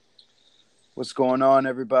What's going on,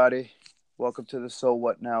 everybody? Welcome to the So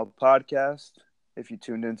What Now podcast. If you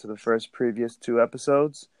tuned into the previous two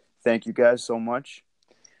episodes, thank you guys so much.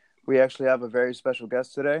 We actually have a very special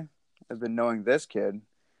guest today. I've been knowing this kid,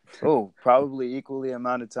 probably equally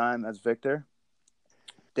amount of time as Victor.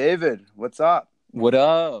 David, what's up? What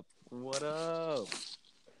up? What up?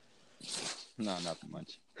 No, nothing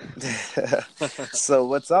much. So,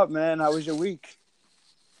 what's up, man? How was your week?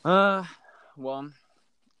 Well,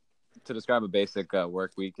 to describe a basic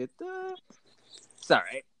work week, it's all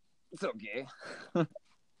right. It's okay.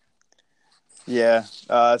 Yeah. So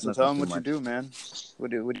Nothing tell him too what you much. do, man. What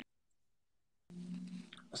do?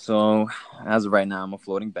 So, as of right now, I'm a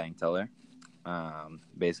floating bank teller.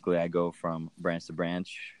 Basically, I go from branch to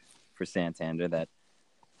branch for Santander. That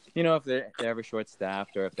if they're ever short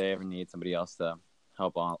staffed or if they ever need somebody else to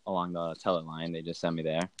help along the teller line, they just send me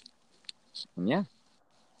there. And yeah.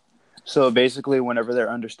 So basically, whenever they're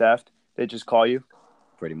understaffed, they just call you.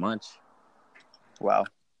 Pretty much. Wow.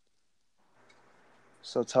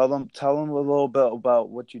 So tell them a little bit about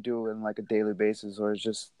what you do in like a daily basis, or it's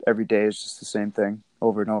just every day is just the same thing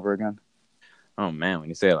over and over again. Oh man, when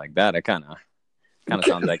you say it like that, it kind of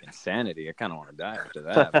sounds like insanity. I kind of want to die after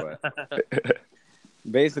that. But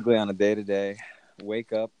basically, on a day to day,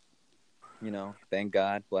 wake up, thank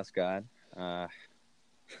God, bless God,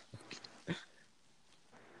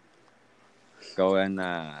 go and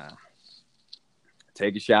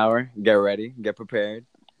take a shower, get ready, get prepared,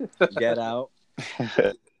 get out,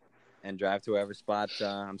 and drive to whatever spot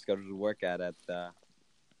I'm scheduled to work at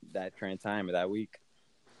that current time of that week.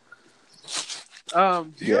 Do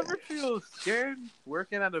you ever feel scared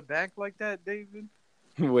working at a bank like that, David?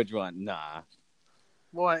 Which one? Nah.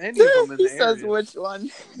 Well, any of them in He the area. says which one?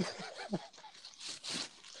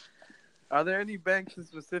 Are there any banks in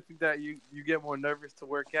specific that you get more nervous to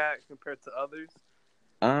work at compared to others?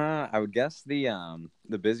 I would guess the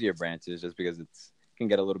busier branches, just because it can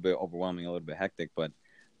get a little bit overwhelming, a little bit hectic, but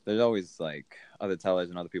there's always like other tellers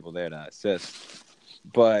and other people there to assist.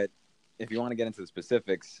 But if you want to get into the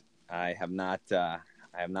specifics, I have not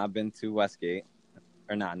been to Westgate,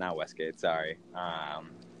 or not Westgate. Sorry.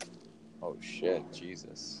 Oh shit,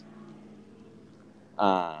 Jesus.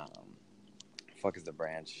 Fuck is the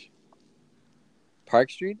branch?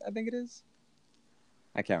 Park Street, I think it is.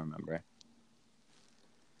 I can't remember.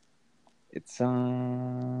 It's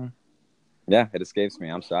yeah, it escapes me.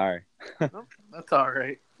 I'm sorry. No, that's all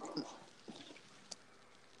right.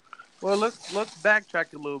 Well, let's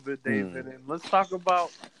backtrack a little bit, David, and let's talk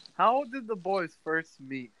about how did the boys first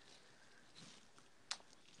meet?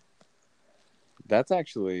 That's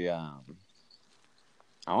actually I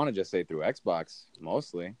want to just say through Xbox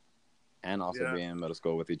mostly, and also being in middle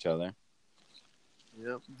school with each other.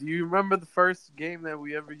 Yep. Do you remember the first game that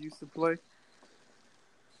we ever used to play?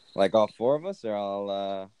 Like all four of us, or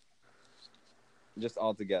all just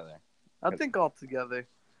all together? I think all together,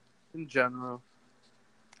 in general.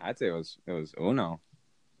 I'd say it was Uno.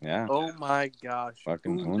 Yeah. Oh my gosh.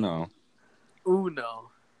 Fucking Uno.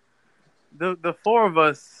 Uno. The four of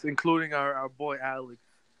us, including our boy Alex,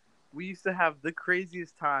 we used to have the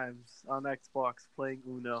craziest times on Xbox playing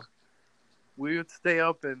Uno. We would stay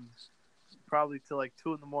up and probably till like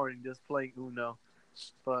 2 a.m. just playing Uno,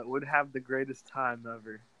 but would have the greatest time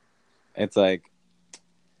ever. It's like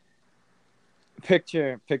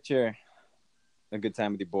picture a good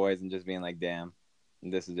time with your boys and just being like, damn,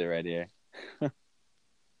 this is it right here.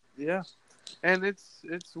 Yeah, and it's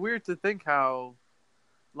weird to think how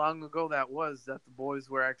long ago that was, that the boys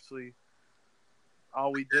were actually,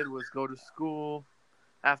 all we did was go to school,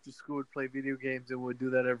 after school would play video games, and would do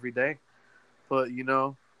that every day. But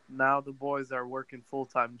now the boys are working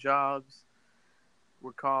full-time jobs.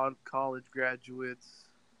 We're college graduates.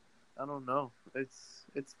 I don't know.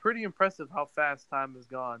 It's pretty impressive how fast time has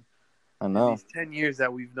gone. I know. In these 10 years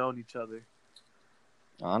that we've known each other.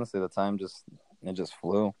 Honestly, the time just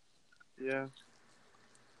flew. Yeah.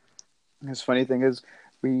 The funny thing is,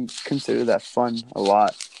 we consider that fun a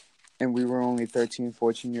lot, and we were only 13,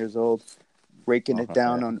 14 years old, raking it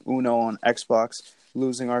down on Uno on Xbox,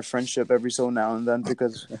 losing our friendship every so now and then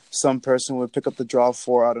because some person would pick up the draw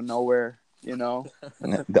 4 out of nowhere,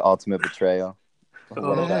 The ultimate betrayal.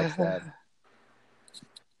 What a dark side.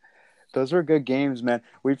 Those were good games, man.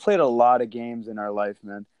 We played a lot of games in our life,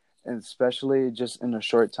 man, and especially just in a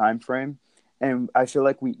short time frame. And I feel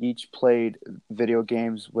like we each played video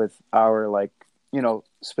games with our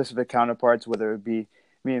specific counterparts, whether it be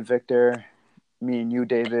me and Victor, me and you,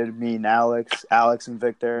 David, me and Alex, Alex and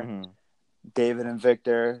Victor, David and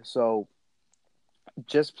Victor. So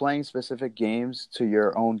just playing specific games to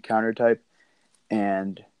your own counter type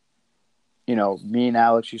and you know, me and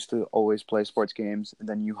Alex used to always play sports games, and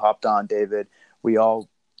then you hopped on, David. We all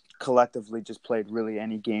collectively just played really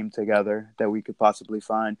any game together that we could possibly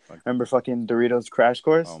find. Remember fucking Doritos Crash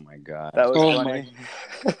Course? Oh my god. That was Oh funny.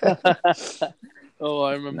 Oh,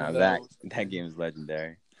 I remember No, that. that game is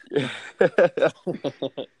legendary.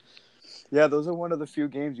 Yeah, those are one of the few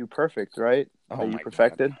games you perfect, right? Oh that you my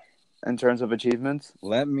perfected in terms of achievements.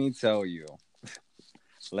 Let me tell you.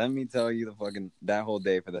 Let me tell you the fucking that whole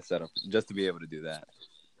day for the setup just to be able to do that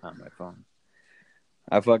on my phone.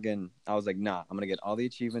 I was like, nah, I'm gonna get all the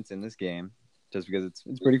achievements in this game just because it's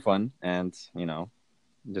pretty fun and you know,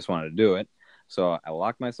 just wanted to do it. So I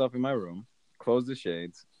locked myself in my room, closed the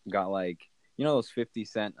shades, got like you know those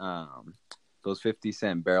 50-cent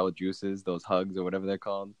barrel juices, those hugs or whatever they're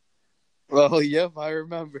called. Oh, yep, I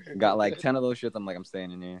remember. Got like 10 of those shits. I'm like, I'm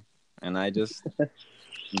staying in here. And that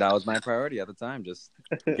was my priority at the time, just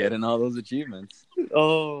getting all those achievements.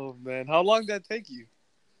 Oh, man. How long did that take you?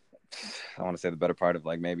 I want to say the better part of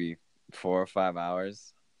like maybe 4 or 5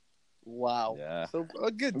 hours. Wow. Yeah. So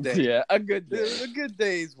a good day. Yeah, a good day. A good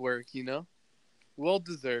day's work, you know? Well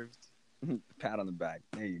deserved. Pat on the back.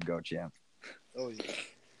 There you go, champ. Oh, yeah.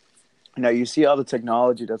 Now you see all the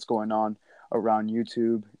technology that's going on around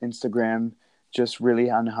YouTube, Instagram, just really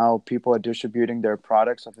on how people are distributing their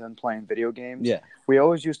products of them playing video games. Yeah. We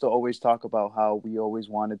always used to always talk about how we always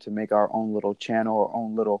wanted to make our own little channel, our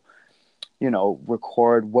own little, you know,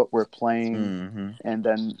 record what we're playing, Mm-hmm. and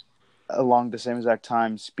then along the same exact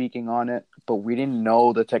time speaking on it. But we didn't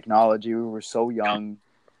know the technology. We were so young.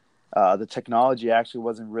 The technology actually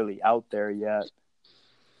wasn't really out there yet,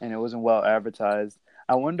 and it wasn't well advertised.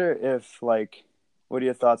 I wonder if, like, what are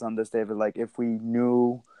your thoughts on this, David? Like, if we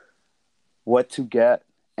knew what to get,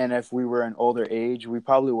 and if we were an older age, we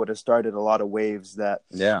probably would have started a lot of waves that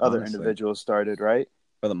other honestly. individuals started, right?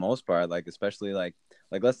 For the most part, like especially like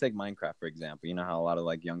let's take Minecraft for example. You know how a lot of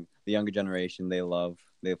like the younger generation they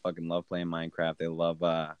fucking love playing Minecraft. They love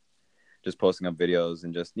just posting up videos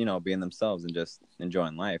and just, you know, being themselves and just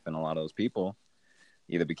enjoying life. And a lot of those people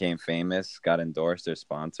either became famous, got endorsed or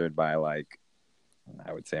sponsored by like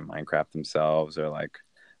I would say Minecraft themselves or like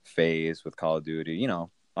FaZe with Call of Duty, you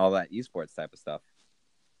know, all that esports type of stuff.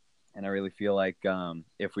 And I really feel like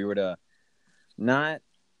if we were to not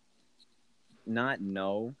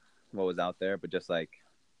know what was out there, but just like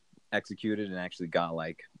executed and actually got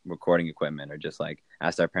like recording equipment or just like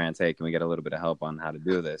asked our parents, hey, can we get a little bit of help on how to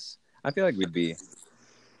do this? I feel like we'd be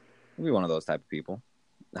one of those type of people,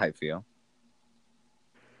 I feel.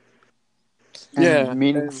 And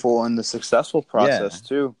meaningful in the successful process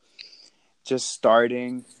too. Just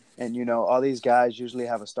starting, and you know, all these guys usually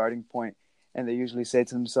have a starting point, and they usually say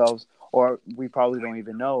to themselves, or we probably don't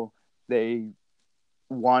even know, they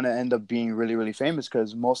want to end up being really, really famous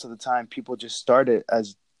because most of the time people just start it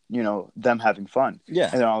as, you know, them having fun. Yeah.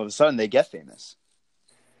 And then all of a sudden they get famous.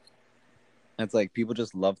 It's like people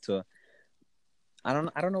just love to. I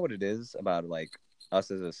don't know what it is about like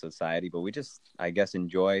us as a society, but we just, I guess,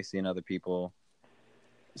 enjoy seeing other people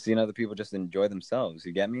just enjoy themselves.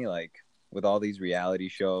 You get me? Like with all these reality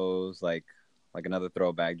shows, like another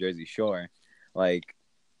throwback, Jersey Shore, like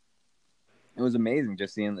it was amazing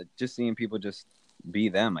just seeing people just be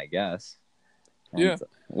them, I guess. And yeah.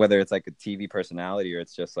 Whether it's like a TV personality or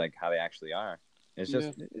it's just like how they actually are, it's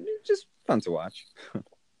just fun to watch.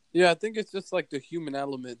 Yeah, I think it's just like the human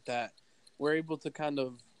element that we're able to kind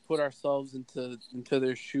of put ourselves into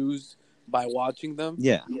their shoes by watching them.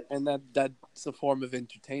 Yeah. And that's a form of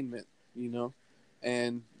entertainment, you know,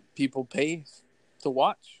 and people pay to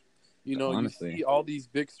watch. You know, honestly, you see all these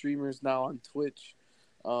big streamers now on Twitch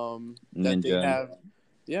that Ninja.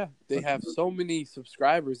 they have so many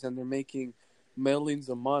subscribers and they're making millions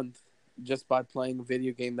a month just by playing a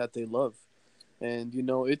video game that they love. And, you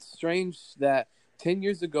know, it's strange that 10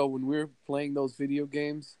 years ago when we were playing those video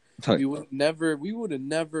games, we would have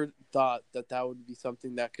never thought that would be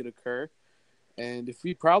something that could occur. And if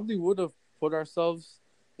we probably would have put ourselves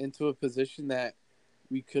into a position that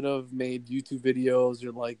we could have made YouTube videos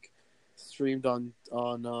or like streamed on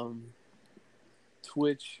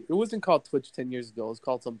Twitch. It wasn't called Twitch 10 years ago. It was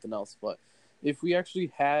called something else. But if we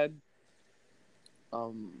actually had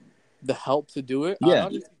the help to do it, I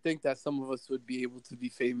honestly think that some of us would be able to be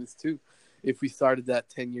famous too if we started that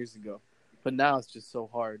 10 years ago. But now it's just so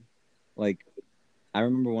hard. Like, I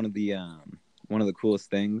remember one of the coolest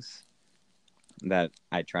things that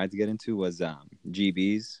I tried to get into was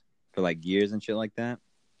GBs for like years and shit like that.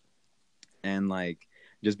 And like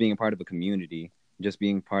just being a part of a community, just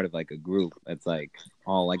being part of like a group that's like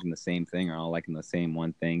all liking the same thing or all liking the same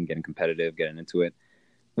one thing, getting competitive, getting into it.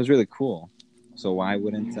 It was really cool. So why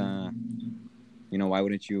wouldn't You know, why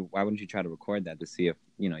wouldn't you try to record that to see if,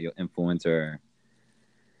 you'll influence or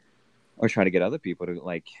try to get other people to,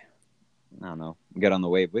 like, I don't know, get on the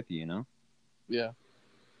wave with you, you know? Yeah.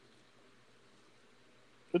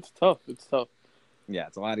 It's tough. It's tough. Yeah,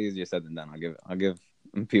 it's a lot easier said than done. I'll give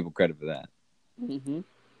people credit for that. Hmm.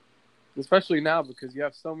 Especially now because you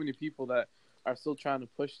have so many people that are still trying to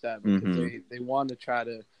push that because they want to try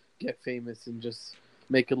to get famous and just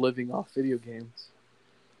make a living off video games.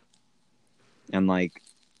 And like,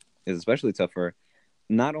 it's especially tough for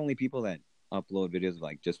not only people that upload videos of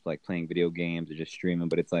like just like playing video games or just streaming,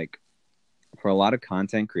 but it's like for a lot of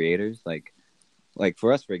content creators, like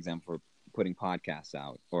for us, for example, for putting podcasts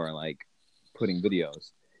out or like putting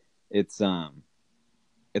videos, it's a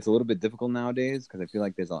little bit difficult nowadays because I feel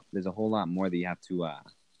like there's a whole lot more that you have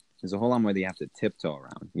to tiptoe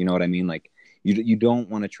around. You know what I mean? Like you don't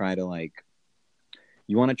want to try to like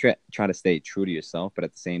you want to try to stay true to yourself, but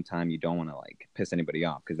at the same time you don't want to like piss anybody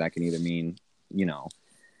off because that can either mean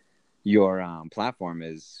your platform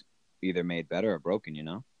is either made better or broken. You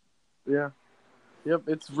know? Yeah. Yep.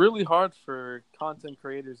 It's really hard for content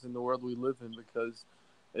creators in the world we live in because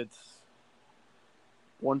it's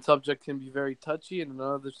one subject can be very touchy and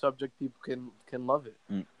another subject people can love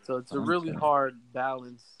it. So it's a really hard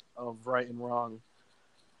balance of right and wrong.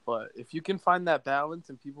 But if you can find that balance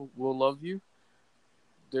and people will love you,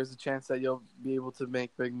 there's a chance that you'll be able to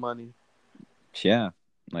make big money. Yeah,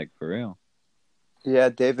 like for real. Yeah,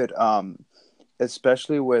 David,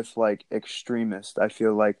 especially with like extremists, I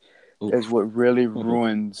feel like is what really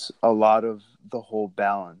ruins a lot of the whole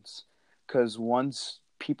balance. Because once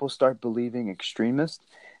people start believing extremists,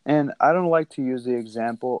 and I don't like to use the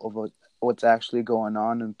example of what's actually going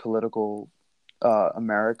on in political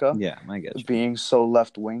America, Yeah, I get you. being so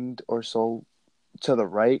left winged or so to the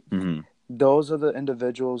right. Mm-hmm. Those are the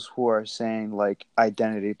individuals who are saying like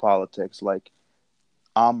identity politics, like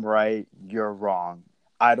I'm right, you're wrong.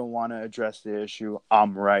 I don't want to address the issue.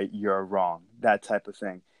 I'm right, you're wrong. That type of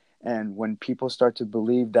thing. And when people start to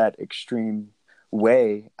believe that extreme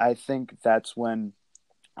way, I think that's when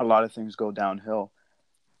a lot of things go downhill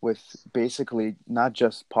with basically not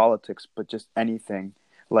just politics, but just anything.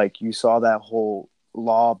 Like you saw that whole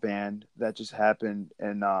law ban that just happened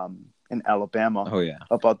in Alabama Oh yeah,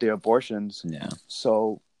 about the abortions. yeah.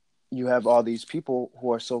 So you have all these people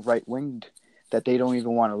who are so right winged that they don't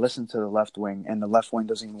even want to listen to the left wing, and the left wing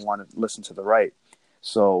doesn't even want to listen to the right.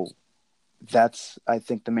 So that's, I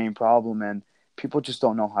think, the main problem, and people just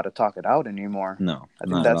don't know how to talk it out anymore. No, I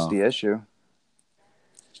think not at that's all. the issue.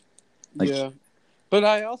 Like, yeah. But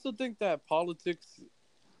I also think that politics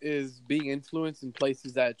is being influenced in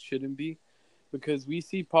places that it shouldn't be because we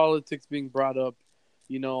see politics being brought up,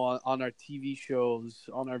 on our TV shows,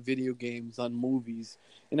 on our video games, on movies.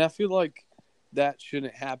 And I feel like that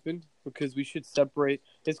shouldn't happen because we should separate.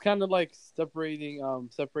 It's kind of like separating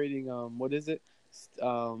what is it?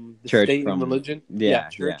 The church state and from religion. Yeah, yeah.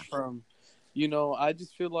 church from, I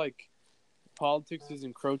just feel like politics is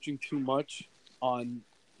encroaching too much on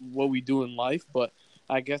what we do in life, but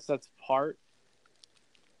I guess that's part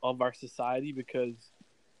of our society because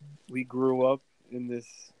we grew up in this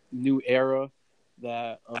new era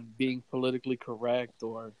that of being politically correct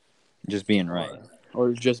or Just being right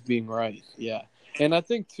or just being right. Yeah. And I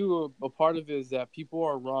think too a part of it is that people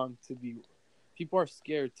are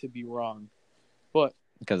scared to be wrong. But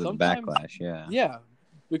because of the sometimes backlash. Yeah, yeah,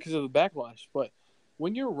 because of the backlash. But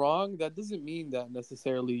when you're wrong, that doesn't mean that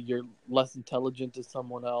necessarily you're less intelligent to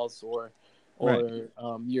someone else or right.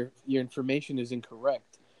 your information is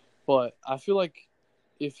incorrect. But I feel like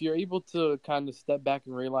if you're able to kind of step back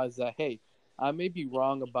and realize that, hey, I may be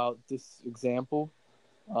wrong about this example,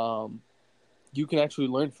 you can actually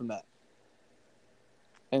learn from that,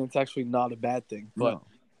 and it's actually not a bad thing. No,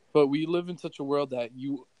 But we live in such a world that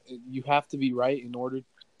you have to be right in order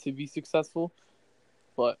to be successful,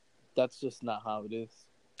 but that's just not how it is.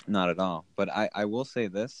 not at all. But I will say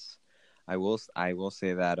this. I will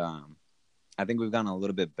say that I think we've gotten a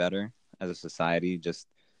little bit better as a society, just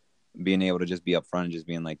being able to just be upfront and just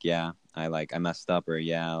being like, yeah, I messed up, or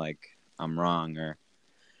yeah, like I'm wrong, or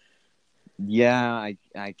yeah,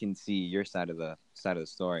 I can see your side of the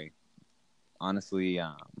story. Honestly,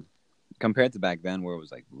 compared to back then where it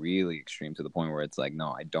was like really extreme to the point where it's like,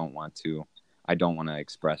 no, I don't want to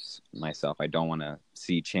express myself. I don't want to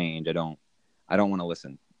see change. I don't want to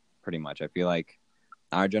listen, pretty much. I feel like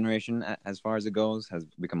our generation, as far as it goes, has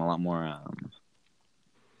become a lot more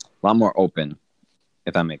open,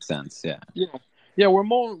 if that makes sense. Yeah. Yeah, we're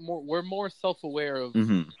more self-aware of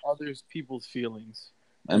Mm-hmm. others people's feelings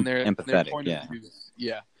and their Empathetic. point Yeah. of views.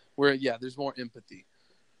 Yeah. There's more empathy.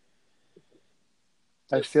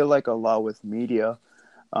 I feel like a lot with media,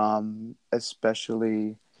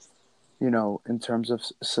 especially, in terms of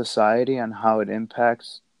society and how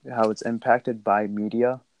it's impacted by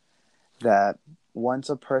media, that once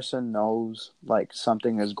a person knows like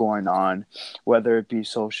something is going on, whether it be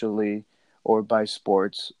socially or by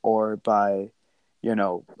sports or by,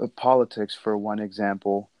 politics, for one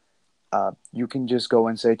example, you can just go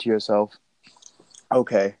and say to yourself,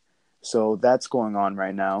 okay, so that's going on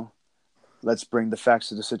right now. Let's bring the facts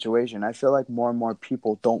to the situation. I feel like more and more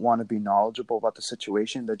people don't want to be knowledgeable about the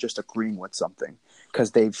situation. They're just agreeing with something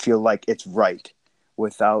because they feel like it's right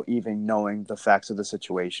without even knowing the facts of the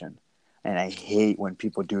situation. And I hate when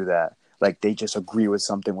people do that. Like they just agree with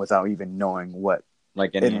something without even knowing what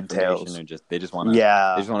Like it any information, entails. or just Yeah. they just want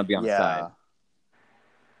to be on the side.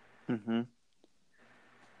 Mm-hmm.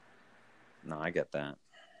 No, I get that.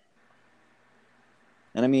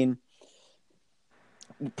 And I mean,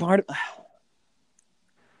 because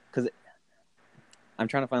I'm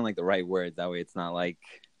trying to find like the right words. That way, it's not like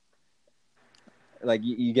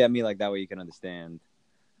you get me. Like that way, you can understand.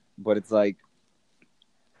 But it's like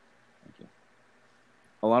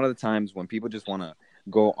a lot of the times when people just want to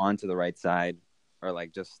go onto the right side, or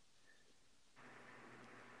like just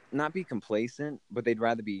not be complacent, but they'd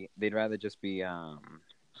rather just be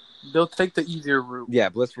They'll take the easier route. yeah,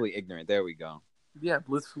 blissfully ignorant. There we go. Yeah,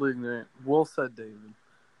 blissfully ignorant. Well said, David.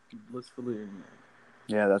 Blissfully ignorant.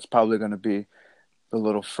 Yeah, that's probably going to be the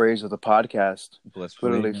little phrase of the podcast,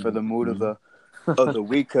 Blissfully literally ignorant. for the mood of the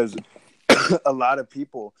week, because a lot of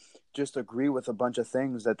people just agree with a bunch of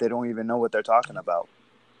things that they don't even know what they're talking about,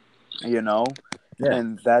 Yeah.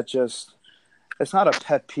 And that just, it's not a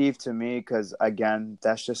pet peeve to me because, again,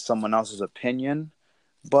 that's just someone else's opinion,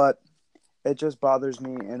 but it just bothers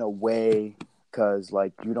me in a way because,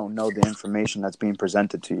 like, you don't know the information that's being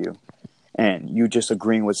presented to you, and you just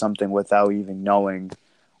agreeing with something without even knowing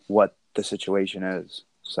what the situation is.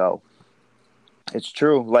 So it's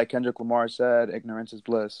true, like Kendrick Lamar said, ignorance is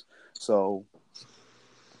bliss. So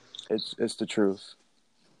it's the truth.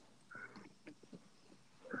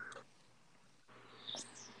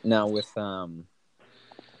 Now with fucking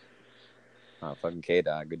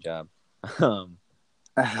K-Dog, good job. um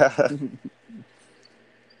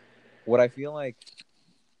what I feel like,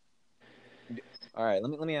 all right,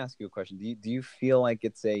 let me ask you a question. Do you feel like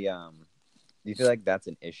it's a do you feel like that's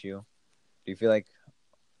an issue? Do you feel like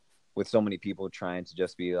with so many people trying to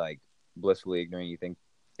just be like blissfully ignorant, you think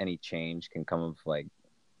any change can come of like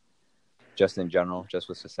just in general, just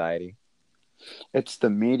with society? It's the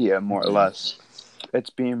media, more or less. It's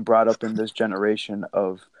being brought up in this generation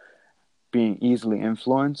of being easily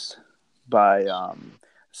influenced by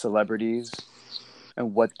celebrities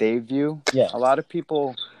and what they view. Yeah. A lot of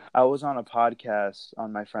people. I was on a podcast,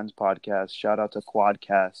 on my friend's podcast. Shout out to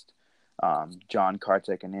Quadcast, John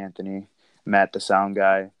Kartik and Anthony, Matt the sound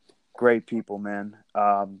guy. Great people, man.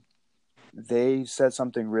 They said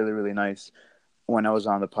something really, really nice when I was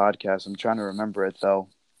on the podcast. I'm trying to remember it though.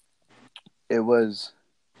 It was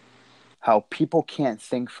how people can't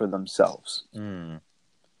think for themselves.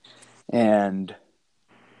 And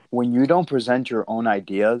when you don't present your own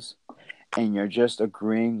ideas and you're just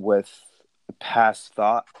agreeing with past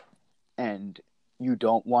thought and you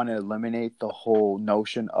don't want to eliminate the whole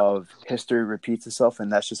notion of history repeats itself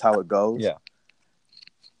and that's just how it goes. Yeah.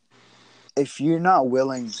 If you're not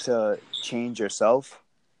willing to change yourself,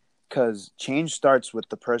 because change starts with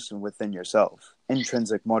the person within yourself,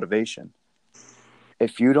 intrinsic motivation.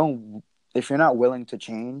 If you're not willing to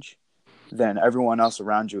change, then everyone else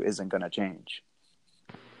around you isn't going to change.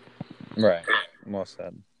 Right. Well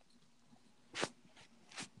said.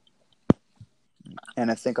 And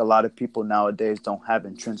I think a lot of people nowadays don't have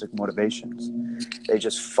intrinsic motivations. They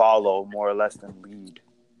just follow more or less than lead.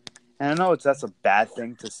 And I know that's a bad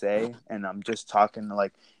thing to say, and I'm just talking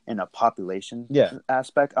like in a population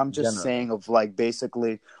aspect. I'm just saying of like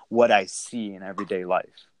basically what I see in everyday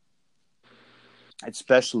life,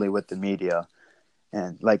 especially with the media.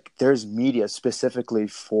 And like there's media specifically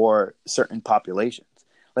for certain populations.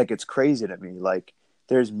 Like it's crazy to me. Like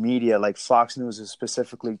there's media like Fox News is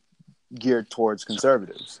specifically geared towards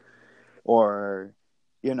conservatives, or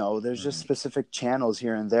there's just specific channels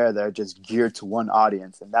here and there that are just geared to one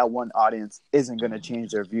audience, and that one audience isn't going to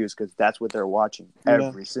change their views because that's what they're watching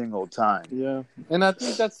every single time. Yeah, and I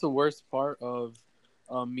think that's the worst part of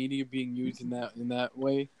media being used in that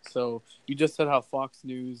way. So you just said how Fox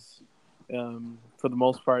News, for the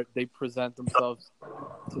most part, they present themselves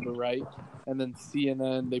to the right, and then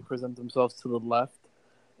CNN they present themselves to the left.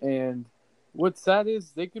 And what's sad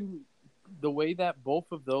is the way that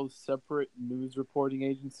both of those separate news reporting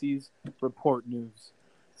agencies report news.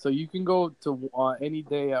 So you can go to any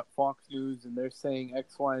day at Fox News, and they're saying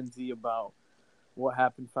X, Y, and Z about what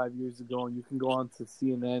happened 5 years ago, and you can go on to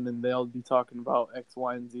CNN, and they'll be talking about X,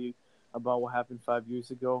 Y, and Z about what happened 5 years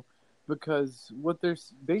ago. Because what they're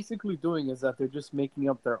basically doing is that they're just making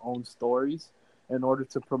up their own stories in order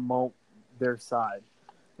to promote their side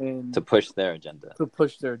and To push their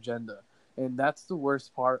agenda. And that's the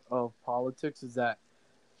worst part of politics, is that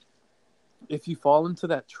if you fall into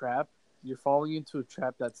that trap, you're falling into a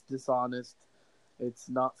trap that's dishonest, it's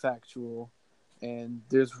not factual, and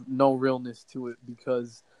there's no realness to it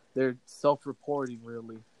because they're self-reporting,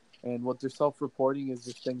 really. And what they're self-reporting is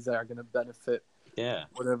just things that are going to benefit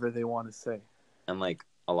whatever they want to say. And like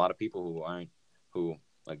a lot of people who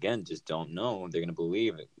again just don't know, they're gonna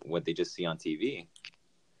believe what they just see on TV.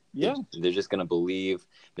 Yeah, they're just gonna believe.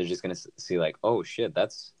 They're just gonna see like, oh shit,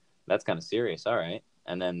 that's kind of serious. All right,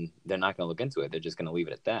 and then they're not gonna look into it. They're just gonna leave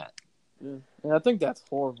it at that. Yeah, and I think that's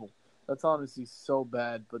horrible. That's honestly so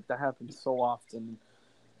bad, but that happens so often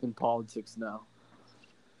in politics now.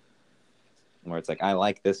 Where it's like, I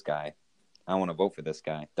like this guy, I want to vote for this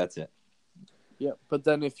guy. That's it. Yeah, but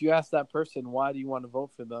then if you ask that person, why do you want to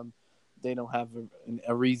vote for them, they don't have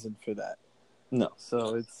a reason for that. No.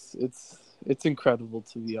 So it's incredible,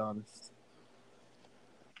 to be honest.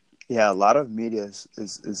 Yeah, a lot of media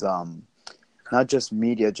is not just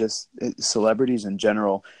media, just celebrities in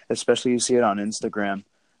general. Especially you see it on Instagram.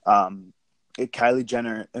 Kylie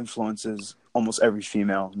Jenner influences almost every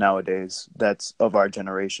female nowadays that's of our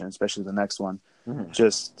generation, especially the next one. Mm-hmm.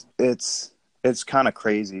 Just it's kind of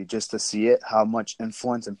crazy just to see it, how much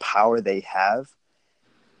influence and power they have.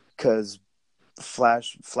 Because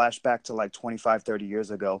flashback to like 25, 30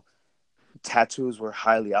 years ago, tattoos were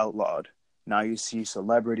highly outlawed. Now you see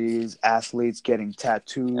celebrities, athletes getting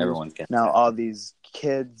tattoos. Everyone's getting now tattoos. All these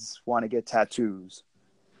kids want to get tattoos.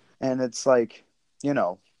 And it's like,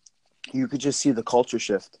 you could just see the culture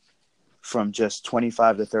shift from just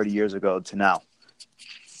 25 to 30 years ago to now.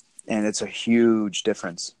 And it's a huge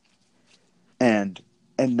difference. And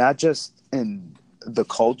not just in the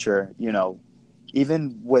culture,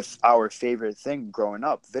 even with our favorite thing growing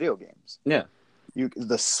up, video games. Yeah.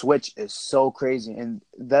 The Switch is so crazy, and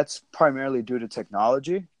that's primarily due to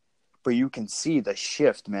technology, but you can see the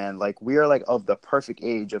shift, man. Like, we are like of the perfect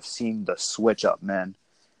age of seeing the Switch up, man.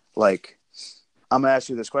 Like, I'm gonna ask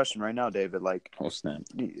you this question right now, David. Like, oh snap!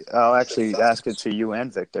 I'll actually ask it to you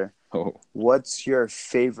and Victor. Oh, what's your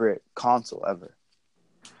favorite console ever?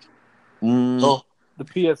 Oh, the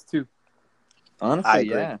PS2. Honestly, I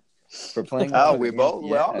agree. Yeah. For playing. We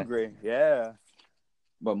all agree. Yeah.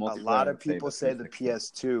 But a lot of people say the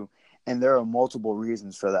PS2, and there are multiple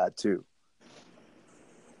reasons for that too.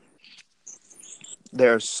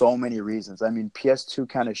 There are so many reasons. I mean, PS2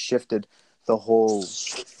 kind of shifted the whole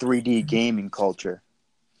 3D gaming culture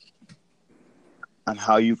on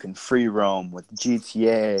how you can free roam with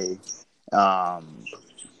GTA,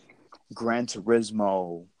 Gran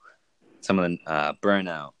Turismo, some of the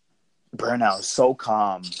Burnout,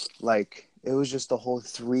 SOCOM. Like, it was just the whole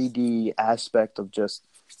 3D aspect of just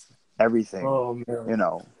everything. Oh,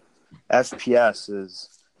 man. FPS is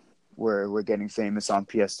where we're getting famous on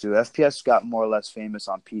PS2. FPS got more or less famous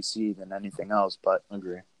on PC than anything else, but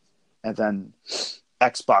agree. And then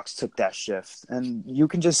Xbox took that shift, and you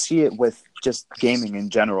can just see it with just gaming in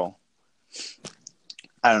general.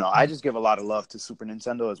 I don't know. I just give a lot of love to Super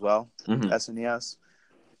Nintendo as well, SNES.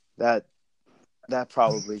 That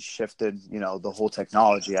probably shifted, the whole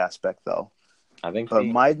technology aspect, though. I think. But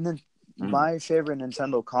my favorite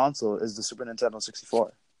Nintendo console is the Super Nintendo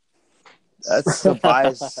 64. That's a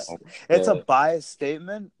bias. It's a biased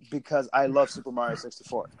statement because I love Super Mario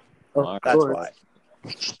 64. That's why.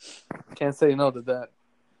 Can't say no to that.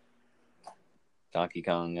 Donkey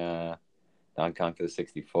Kong for the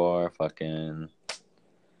 64. Fucking.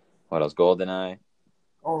 What else? GoldenEye.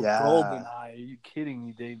 Oh, yeah. GoldenEye. Are you kidding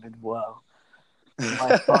me, David? Wow.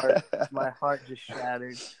 My heart just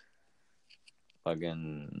shattered.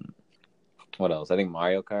 Fucking. What else? I think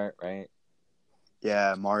Mario Kart, right?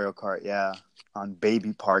 Yeah, Mario Kart. Yeah, on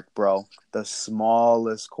Baby Park, bro, the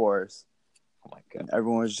smallest course. Oh my god!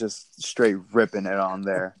 Everyone was just straight ripping it on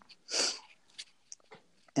there.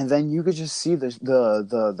 And then you could just see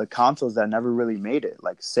the consoles that never really made it,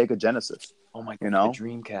 like Sega Genesis. Oh my god! The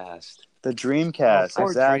Dreamcast. The Dreamcast,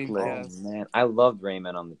 exactly. Dreamcast. Oh man, I loved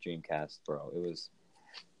Rayman on the Dreamcast, bro. It was.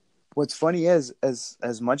 What's funny is,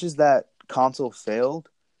 as much as that console failed,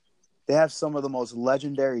 they have some of the most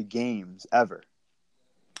legendary games ever.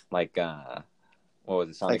 Like, what was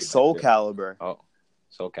it? Sonic Soul Calibur. Oh,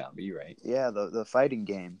 Soul Calibur, you're right. Yeah, the fighting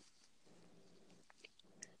game.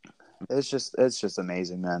 It's just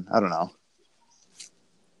amazing, man. I don't know.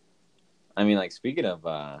 I mean, like speaking of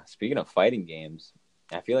fighting games,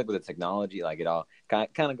 I feel like with the technology, like it all kind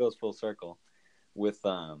of goes full circle with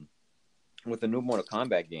the new Mortal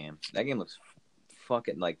Kombat game. That game looks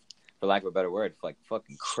fucking like, for lack of a better word, like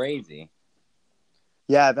fucking crazy.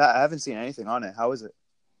 Yeah, I haven't seen anything on it. How is it?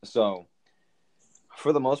 So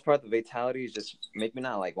for the most part, the fatalities just make me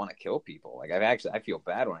not like want to kill people. Like I feel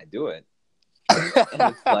bad when I do it, and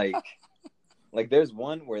it's like there's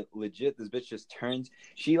one where legit this bitch just turns.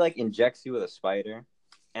 She like injects you with a spider,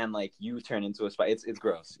 and like you turn into a spider. It's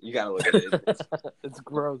gross. You gotta look at it. It's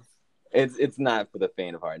gross. It's not for the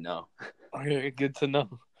faint of heart. No. Okay, good to know.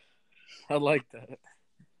 I like that.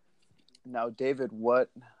 Now, David,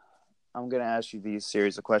 I'm gonna ask you these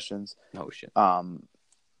series of questions. Oh shit.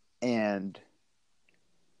 And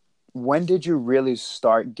when did you really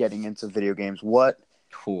start getting into video games? What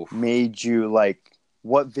Oof. made you like?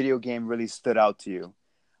 What video game really stood out to you?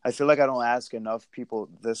 I feel like I don't ask enough people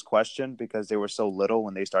this question because they were so little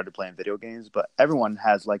when they started playing video games. But everyone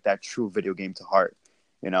has like that true video game to heart,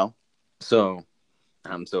 you know? So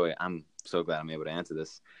I'm so glad I'm able to answer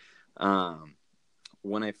this.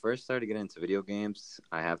 When I first started getting into video games,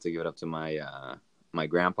 I have to give it up to my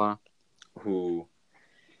grandpa, who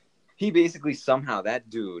he basically somehow, that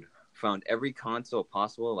dude found every console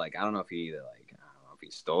possible. Like I don't know if he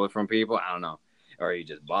stole it from people, I don't know, or he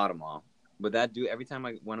just bought them all. But that dude, every time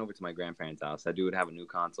I went over to my grandparents' house, that dude would have a new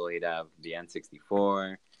console. He'd have the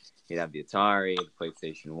N64, he'd have the Atari, the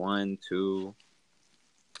PlayStation 1, 2.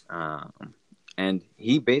 And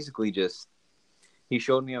he basically he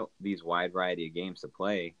showed me these wide variety of games to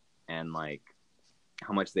play, and like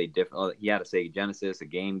how much they differ. Oh, he had a Sega Genesis, a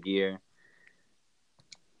Game Gear,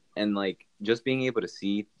 and like just being able to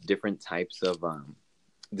see different types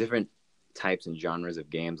and genres of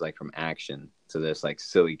games, like from action to this like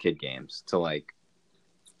silly kid games to like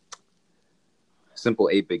simple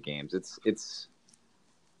 8-bit games. It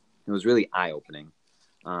was really eye opening.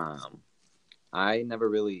 I never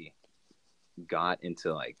really got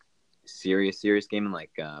into like serious gaming,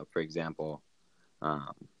 like for example,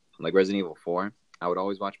 like Resident Evil 4. I would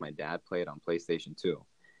always watch my dad play it on PlayStation 2,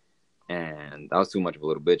 and I was too much of a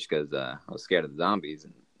little bitch because I was scared of the zombies,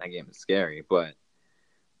 and that game is scary. But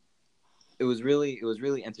it was really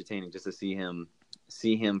entertaining just to see him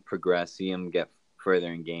progress, see him get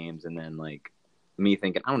further in games, and then like me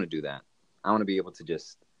thinking, I want to do that. I want to be able to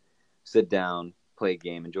just sit down, play a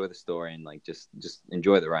game, enjoy the story, and like just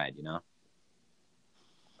enjoy the ride, you know?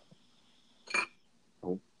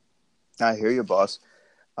 Oh. I hear you, boss.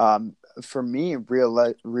 For me,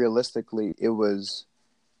 realistically, it was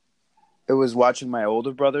watching my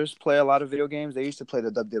older brothers play a lot of video games. They used to play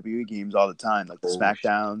the WWE games all the time, like the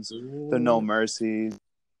SmackDowns, the No Mercies.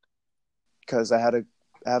 Because I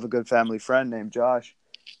have a good family friend named Josh,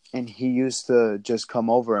 and he used to just come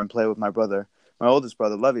over and play with my oldest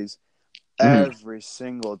brother, Levy's. Every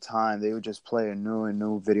single time they would just play a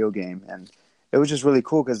new video game, and it was just really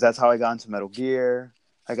cool because that's how I got into Metal Gear.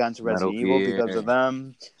 I got into Resident Evil because of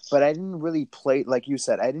them. But I didn't really play, like you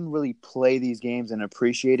said, I didn't really play these games and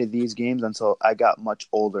appreciated these games until I got much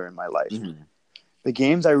older in my life. Mm-hmm. The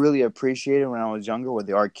games I really appreciated when I was younger were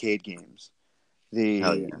the arcade games, the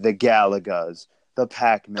Galagas, the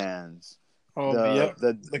Pac-Mans,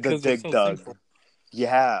 the Dig Dug. Simple.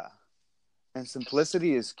 Yeah. And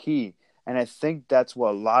simplicity is key. And I think that's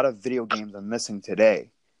what a lot of video games are missing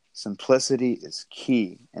today. Simplicity is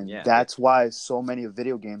key, and that's why so many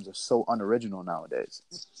video games are so unoriginal nowadays.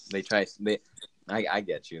 I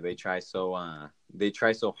get you. They try so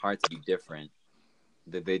hard to be different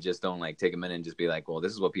that they just don't like take a minute and just be like, well,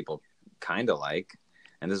 this is what people kind of like,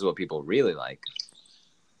 and this is what people really like.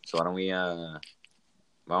 So why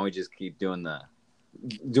don't we just keep doing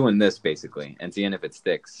this basically and seeing if it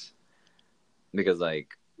sticks? Because like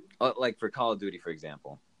for Call of Duty, for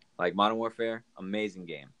example, like Modern Warfare, amazing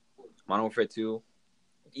game. Modern Warfare 2,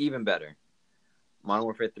 even better. Modern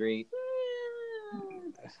Warfare 3,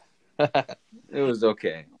 it was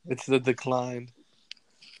okay. It's the decline.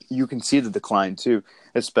 You can see the decline too,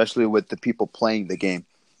 especially with the people playing the game.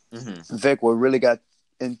 Mm-hmm. Vic, what really got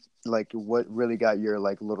your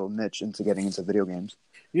like little niche into getting into video games?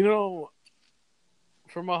 You know,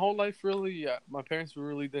 for my whole life, really, my parents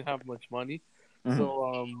really didn't have much money,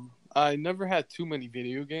 so I never had too many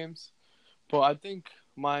video games. But I think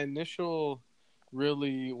my initial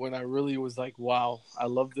when I really was like, wow, I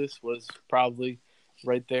love this, was probably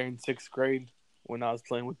right there in 6th grade when I was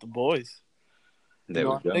playing with the boys.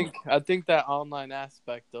 I think that online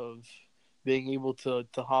aspect of being able to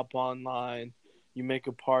hop online, you make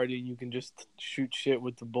a party and you can just shoot shit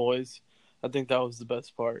with the boys. I think that was the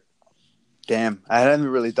best part. Damn, I hadn't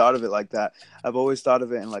really thought of it like that. I've always thought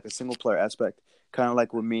of it in like a single player aspect, kind of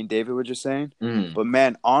like what me and David were just saying. Mm. But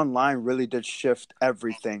man, online really did shift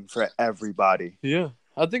everything for everybody. Yeah,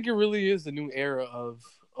 I think it really is the new era of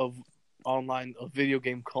online of video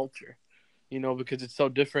game culture. You know, because it's so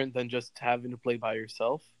different than just having to play by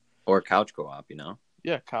yourself. Or couch co-op, you know?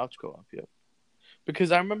 Yeah, couch co-op. Yeah.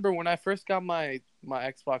 Because I remember when I first got my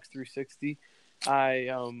Xbox 360,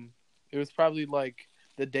 it was probably like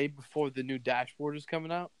the day before the new dashboard was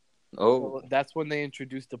coming out. Oh. So that's when they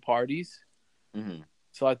introduced the parties. Mm-hmm.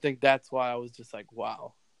 So I think that's why I was just like,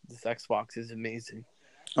 wow, this Xbox is amazing.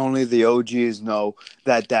 Only the OGs know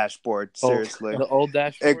that dashboard. Seriously, The old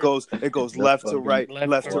dashboard. it goes left to right,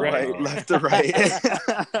 left to right, left to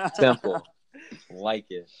right. Simple. Like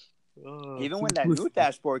it. Even when that new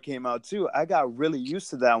dashboard came out too, I got really used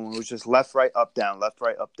to that one. It was just left, right, up, down, left,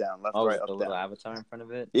 right, up, down, left, right, the up, little down. avatar in front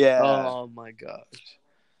of it? Yeah. Oh my gosh.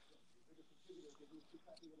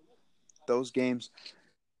 Those games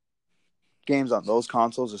on those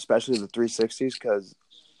consoles, especially the 360s, because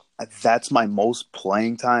that's my most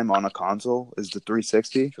playing time on a console is the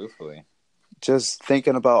 360. Truthfully. Just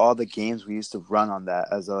thinking about all the games we used to run on that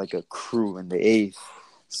as like a crew in the 8th,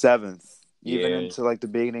 7th, even into like the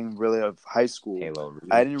beginning really of high school. Halo Reach.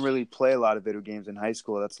 I didn't really play a lot of video games in high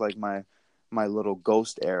school. That's like my little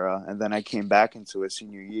Ghost era. And then I came back into it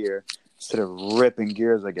senior year instead of ripping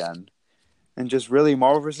gears again. And just really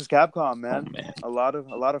Marvel vs. Capcom, man. Oh, man. A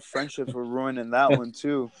lot of friendships were ruined in that one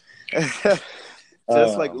too.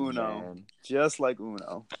 Just like Uno. Man. Just like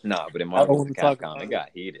Uno. No, but in Marvel vs. talk Capcom, about it got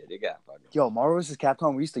heated. It got fucking... Yo, Marvel vs.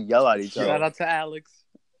 Capcom, we used to yell at each Shout other. out to Alex.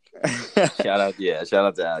 Shout out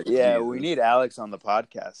to Alex. Yeah, Jesus. we need Alex on the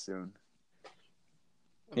podcast soon.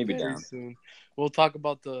 He'd be Very down. soon. We'll talk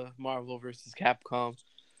about the Marvel versus Capcom.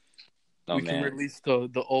 Oh, we man. can release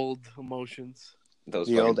the old emotions. Those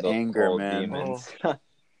The fucking- old those anger, old man. demons.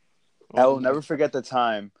 I will never forget the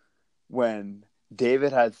time when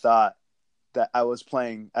David had thought that I was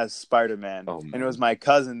playing as Spider-Man. Oh, and man. it was my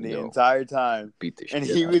cousin the entire time. Beat the shit And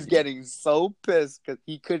out he of was me. getting so pissed because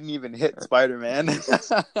he couldn't even hit Spider-Man.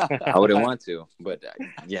 I wouldn't want to, but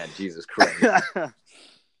yeah, Jesus Christ.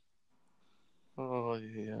 Oh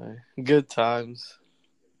yeah, good times.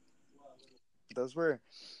 Those were,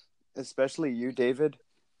 especially you, David.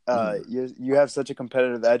 You have such a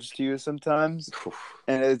competitive edge to you sometimes,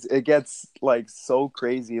 and it gets like so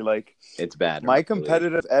crazy. Like It's bad. my really.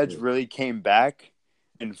 competitive edge really came back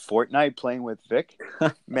in Fortnite playing with Vic.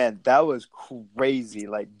 Man, that was crazy.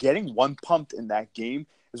 Like getting one pumped in that game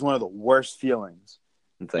is one of the worst feelings.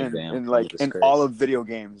 It's like, damn, in what a in disgrace. all of video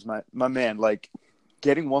games, my man, like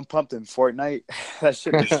getting one pumped in Fortnite, that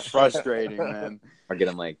shit is frustrating, man. Or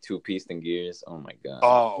getting like two-pieced in gears. Oh my god.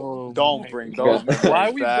 Oh, don't bring those. God. Why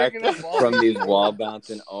are we back. bringing up all From these- these wall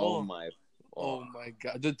bouncing. Oh Oh. my. Oh my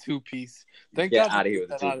god, the 2-piece. Thank Get God outta we here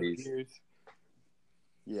took with the that out of 2-piece. Gears.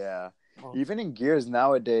 Yeah. Oh. Even in Gears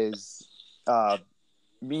nowadays,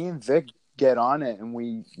 me and Vic get on it, and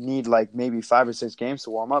we need like maybe 5 or 6 games to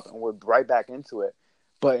warm up, and we're right back into it.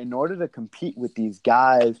 But in order to compete with these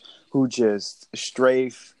guys who just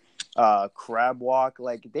strafe, crab walk,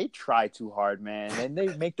 like they try too hard, man, and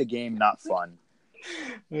they make the game not fun.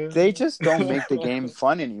 They just don't make the game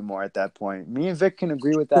fun anymore at that point. Me and Vic can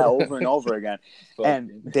agree with that over and over again.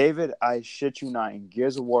 And David, I shit you not, in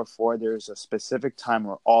Gears of War 4, there's a specific time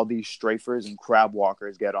where all these strafers and crab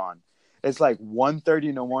walkers get on. It's like 1:30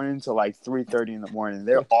 in the morning to like 3:30 in the morning.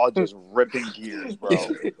 They're all just ripping gears, bro.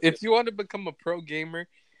 If you want to become a pro gamer,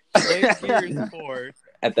 play Gears 4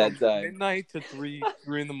 at that from time. midnight to 3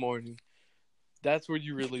 in the morning. That's where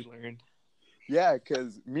you really learn. Yeah,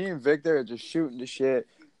 because me and Victor are just shooting the shit,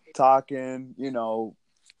 talking,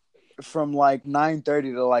 from like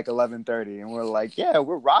 9:30 to like 11:30. And we're like, yeah,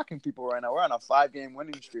 we're rocking people right now. We're on a 5-game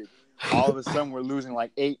winning streak. All of a sudden, we're losing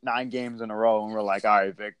like 8-9 games in a row. And we're like, all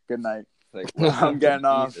right, Vic, good night. Like, I'm getting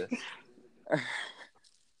off. Jesus.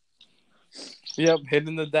 Yep,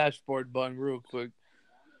 hitting the dashboard button real quick.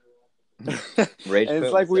 Rage And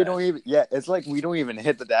it's quit like was it's like we don't even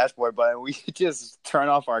hit the dashboard button. We just turn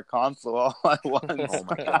off our console all at once. Oh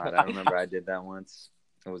my god, I remember I did that once.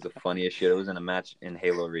 It was the funniest shit. It was in a match in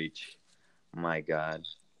Halo Reach. My god.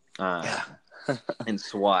 In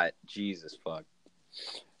SWAT. Jesus fuck.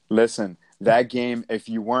 Listen, that game, if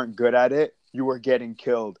you weren't good at it, you were getting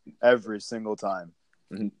killed every single time.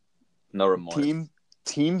 No remorse.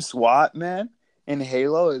 Team SWAT, man, in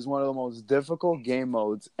Halo is one of the most difficult game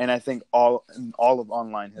modes, and I think all of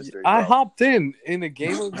online history. I bro. hopped in a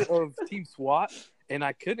game of Team SWAT, and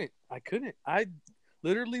I couldn't. I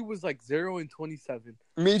literally was like 0-27.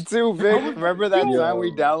 Me too, Vic. Remember that Yo. time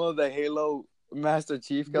we downloaded the Halo Master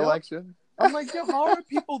Chief collection? I'm like, yo, how are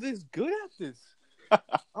people this good at this?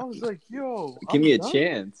 I was like, yo, Give me a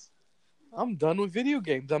chance. I'm done with video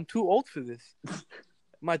games. I'm too old for this.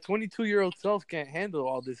 My 22-year-old self can't handle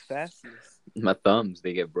all this fastness. My thumbs,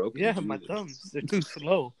 they get broken. Yeah, Jesus. my thumbs, they're too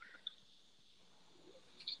slow.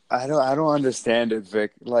 I don't understand it,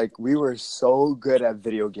 Vic. Like, we were so good at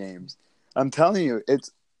video games. I'm telling you,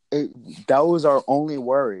 that was our only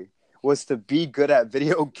worry, was to be good at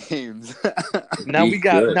video games. Now Be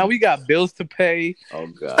good. we got bills to pay, Oh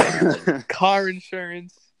God. car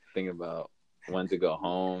insurance. Think about when to go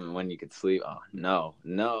home and when you could sleep. Oh no.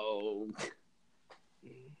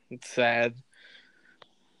 It's sad.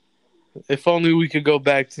 If only we could go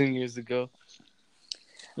back 10 years ago.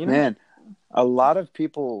 You know? Man, a lot of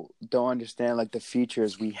people don't understand like the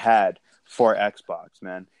features we had for Xbox,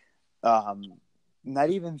 man. Not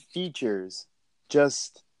even features,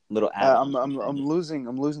 just Little I'm add-ons. losing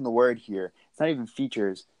the word here. It's not even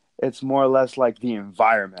features. It's more or less like the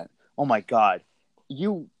environment. Oh my God.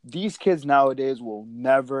 These kids nowadays will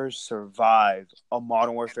never survive a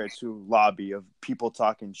Modern Warfare 2 lobby of people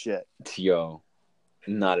talking shit. Yo,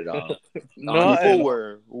 not at all. No, People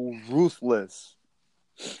were ruthless.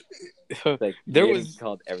 Like there getting was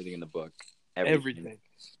called everything in the book. everything.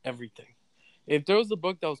 If there was a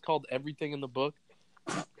book that was called Everything in the Book,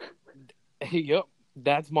 yep,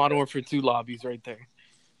 that's Modern Warfare 2 lobbies right there.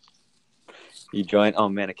 You join. Oh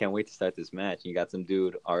man, I can't wait to start this match. You got some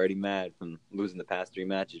dude already mad from losing the past 3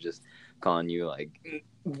 matches, just calling you like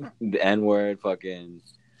the N-word, fucking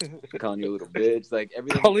calling you a little bitch, like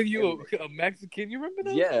everything. Calling you a Mexican, you remember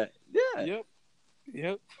that? Yeah.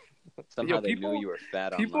 Yep. Somehow Yo, they knew you were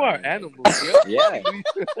fat. People online. are animals. Yep. Yeah.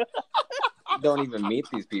 Don't even meet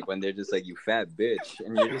these people, and they're just like, you fat bitch,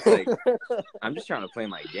 and you're just like, I'm just trying to play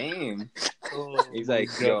my game. Oh, He's like,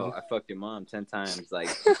 my yo, God. I fucked your mom 10 times. Like,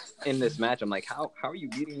 in this match, I'm like, how are you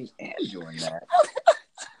beating me and doing that?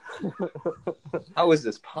 How is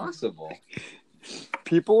this possible?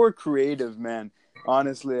 People were creative, man.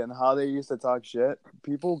 Honestly, and how they used to talk shit.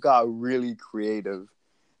 People got really creative,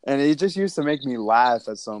 and it just used to make me laugh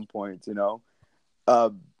at some point. You know,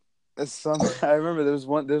 I remember there's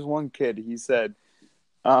one kid. He said,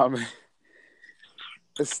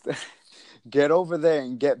 "Get over there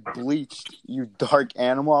and get bleached, you dark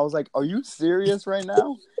animal." I was like, "Are you serious right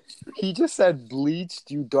now?" He just said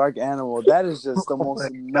bleached, you dark animal. That is just the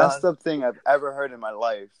most messed up thing I've ever heard in my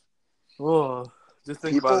life. Oh, just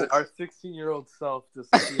think People- about it. Our 16-year-old self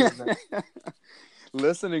just feels that.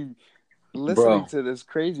 listening Bro. to this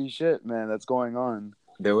crazy shit, man, that's going on.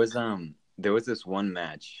 There was this one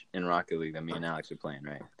match in Rocket League that me and Alex were playing,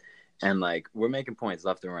 right? And like we're making points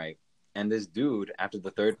left and right. And this dude, after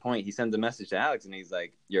the 3rd point, he sends a message to Alex and he's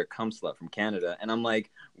like, "You're a cum slut from Canada." And I'm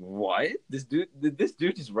like, what? Did this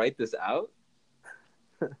dude just write this out?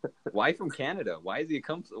 Why from Canada? Why is he a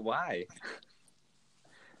cum slut? Why?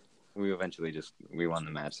 We eventually we won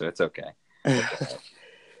the match, so it's okay.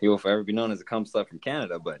 He will forever be known as a cum slut from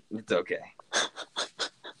Canada, but it's okay.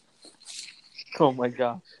 Oh my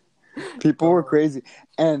gosh. People were crazy.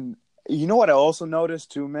 And you know what I also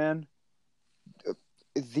noticed too, man?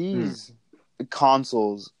 These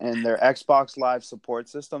consoles and their Xbox Live support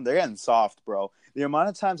system, they're getting soft, bro. The amount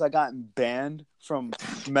of times I gotten banned from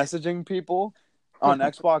messaging people on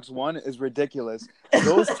Xbox One is ridiculous.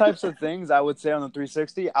 Those types of things I would say on the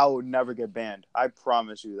 360, I would never get banned. I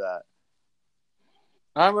promise you that.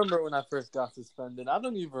 I remember when I first got suspended. I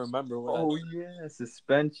don't even remember when. Yeah,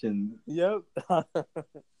 suspension. Yep.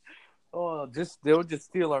 They would just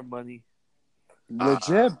steal our money.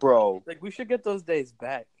 Legit, bro. Like, we should get those days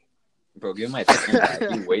back. Bro, give my time back.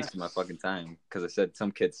 You wasted my fucking time because I said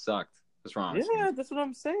some kids sucked. What's wrong? Yeah, that's what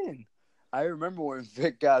I'm saying. I remember when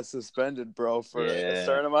Vic got suspended, bro, for a Yeah.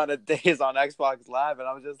 certain amount of days on Xbox Live, and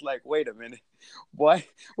I was just like, wait a minute. What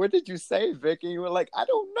did you say, Vic? And you were like, I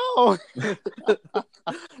don't know.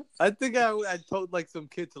 I think I told like some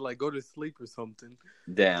kid to like go to sleep or something.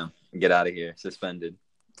 Damn, get out of here. Suspended.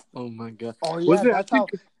 Oh my god. Oh, Was yeah,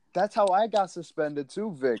 it- that's how I got suspended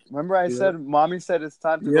too, Vic. Remember I Yeah. said, Mommy said it's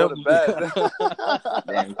time to Yep. go to bed.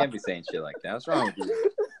 Damn, you can't be saying shit like that. What's wrong with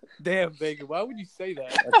you? Damn, Vega, why would you say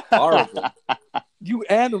that? That's horrible. You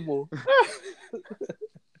animal.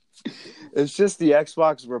 It's just the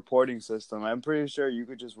Xbox reporting system. I'm pretty sure you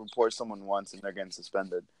could just report someone once and they're getting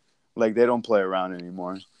suspended. Like, they don't play around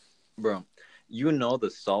anymore. Bro, you know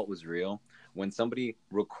the salt was real when somebody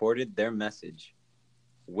recorded their message,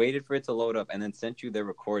 waited for it to load up, and then sent you their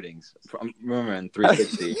recordings. Remember in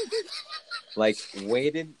 360, like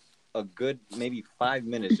waited a good maybe 5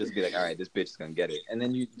 minutes just to be like, all right, this bitch is gonna get it, and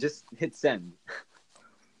then you just hit send.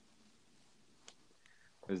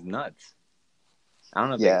 It was nuts. I don't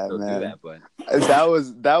know if they Yeah, can still do man. that, but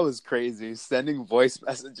That was crazy. Sending voice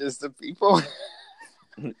messages to people.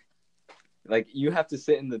 like you have to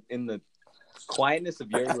sit in the quietness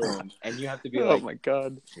of your room, and you have to be Oh like, my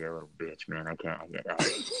god. "You're a little bitch, man. I can't.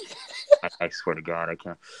 I swear to God, I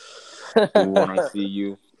can't. When I see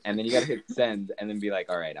you." And then you gotta hit send, and then be like,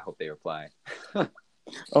 "All right, I hope they reply."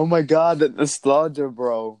 Oh my god, that nostalgia,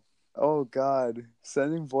 bro. Oh god.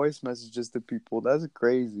 Sending voice messages to people. That's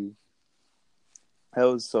crazy. That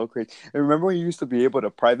was so crazy. And remember when you used to be able to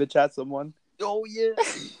private chat someone? Oh yeah.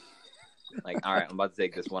 Like, all right, I'm about to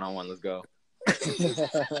take this one-on-one. Let's go.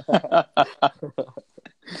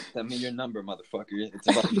 Send me your number, motherfucker. It's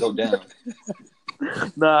about to go down.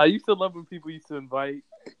 Nah, I used to love when people used to invite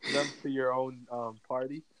them to your own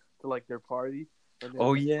party, to like their party. And then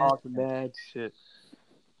Oh, yeah. talk mad shit.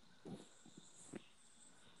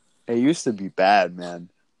 It used to be bad, man.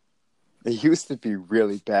 It used to be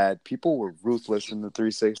really bad. People were ruthless in the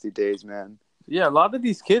 360 days, man. Yeah, a lot of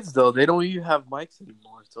these kids though, they don't even have mics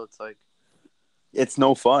anymore, so it's like It's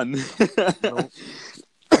no fun. Nope.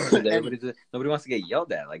 Nobody wants to get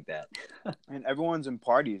yelled at like that. And everyone's in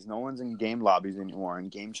parties. No one's in game lobbies anymore, in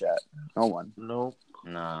game chat. No one. nope.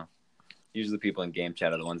 No. Usually the people in game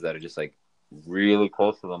chat are the ones that are just like really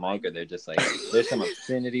close to the mic, or they're just like, there's some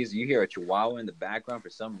obscenities. You hear a chihuahua in the background for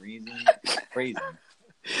some reason. It's crazy.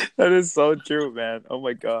 That is so true, man. Oh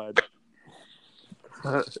my god.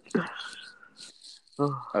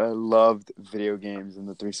 I loved video games in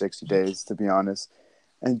the 360 days, to be honest.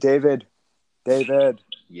 And David.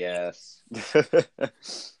 Yes. If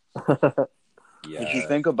you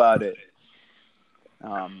think about it,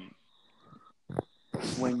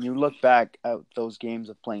 when you look back at those games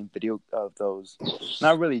of playing those,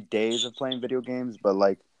 not really days of playing video games, but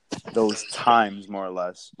like those times, more or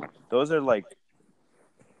less, those are like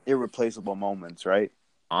irreplaceable moments, right?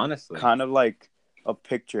 Honestly. Kind of like a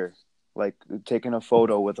picture, like taking a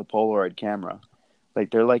photo with a Polaroid camera. Like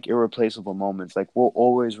they're like irreplaceable moments. Like we'll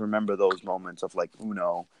always remember those moments of like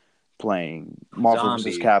Uno, playing Marvel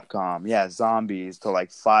vs. Capcom. Yeah, zombies till like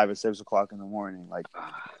 5 or 6 o'clock in the morning. Like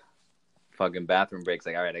fucking bathroom breaks.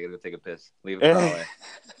 Like, all right, I gotta go take a piss. Leave a crawler.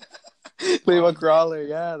 Leave a crawler.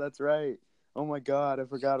 Yeah, that's right. Oh my god, I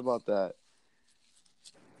forgot about that.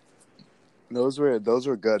 Those were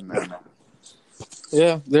good, man.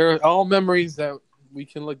 Yeah, they're all memories that we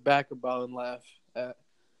can look back about and laugh at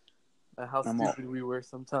how stupid we were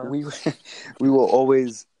sometimes. We will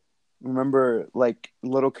always remember like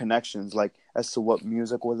little connections, like as to what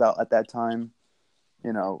music was out at that time.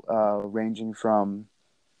 You know, ranging from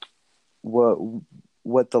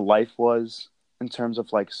what the life was in terms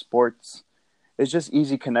of like sports. It's just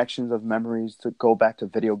easy connections of memories to go back to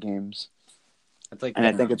video games. It's like, and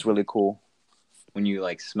I think it's really cool when you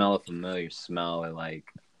like smell a familiar smell, or like,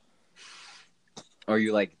 or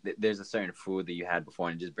you like, there's a certain food that you had before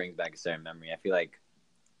and it just brings back a certain memory. I feel like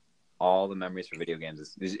all the memories for video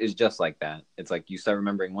games is just like that. It's like you start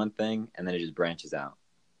remembering one thing and then it just branches out.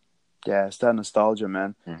 Yeah, it's that nostalgia,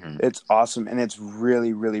 man. Mm-hmm. It's awesome, and it's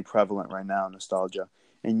really, really prevalent right now, nostalgia.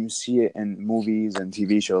 And you see it in movies and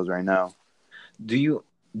TV shows right now. Do you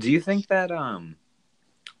think that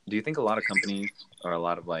do you think a lot of companies or a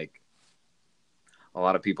lot of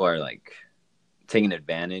people are like taking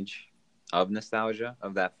advantage of nostalgia,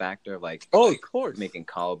 of that factor of like, oh, of course, making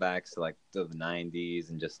callbacks to like the 90s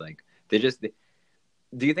and just like do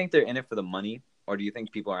you think they're in it for the money, or do you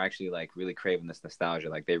think people are actually like really craving this nostalgia,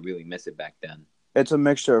 like they really miss it back then? It's a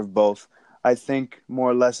mixture of both. I think more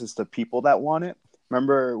or less it's the people that want it.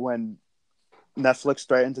 Remember when Netflix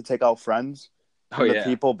threatened to take out Friends? Oh, and yeah. The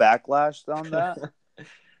people backlashed on that.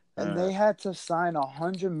 And they had to sign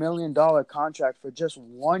 $100 million contract for just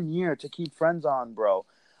 1 year to keep Friends on, bro.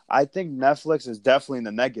 I think Netflix is definitely in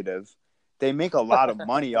the negative. They make a lot of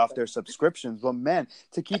money off their subscriptions, but man,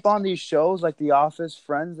 to keep on these shows like The Office,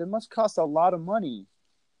 Friends, it must cost a lot of money.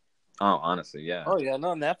 Oh, honestly, yeah. Oh yeah,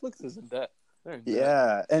 no, Netflix is in debt.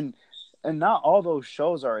 Yeah, and not all those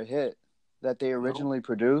shows are a hit that they originally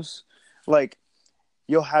produce. Like,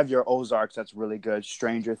 you'll have your Ozarks that's really good,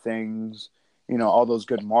 Stranger Things, you know, all those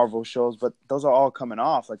good Marvel shows, but those are all coming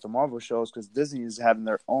off, like the Marvel shows, because Disney is having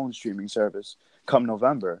their own streaming service come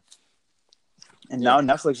November. And now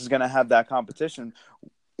Netflix is going to have that competition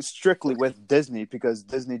strictly with Disney because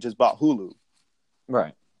Disney just bought Hulu.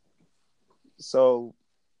 Right. So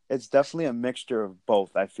it's definitely a mixture of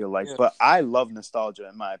both, I feel like. Yeah. But I love nostalgia,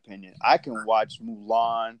 in my opinion. I can watch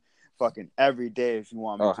Mulan fucking every day if you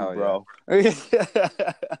want me to, bro. Yeah.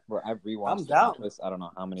 Bro, I've rewatched this, I don't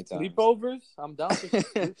know how many times. Sleepovers? I'm down for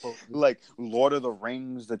sleepovers. Like Lord of the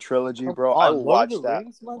Rings, the trilogy, bro. I will watch that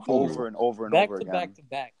over and over and over again. Back to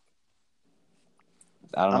back.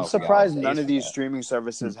 I don't I'm know if we got all surprised the none taste of for these that. streaming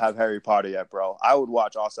services have Harry Potter yet, bro. I would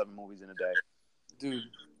watch all 7 movies in a Dude,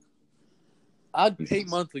 I'd pay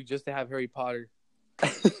monthly just to have Harry Potter.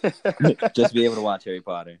 day. Just be able to watch Harry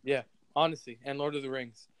Potter. Yeah, honestly, and Lord of the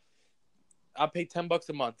Rings. I'd pay $10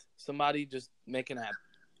 a month. Somebody just make an app.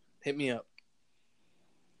 Hit me up.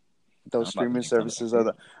 Those I'm about to streaming make services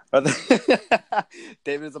some are the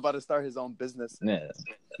David's about to start his own business. Yeah.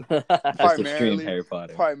 Just to stream Primarily, Harry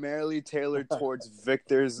Potter. primarily tailored towards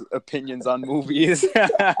Victor's opinions on movies.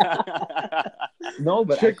 No,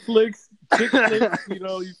 but Chick flicks, you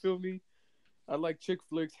know, you feel me? I like chick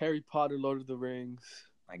flicks, Harry Potter, Lord of the Rings.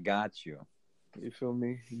 I got you. You feel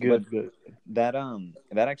me? Good. That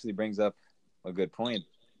actually brings up a good point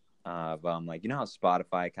of like, you know how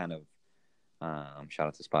Spotify kind of shout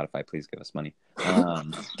out to Spotify, please give us money.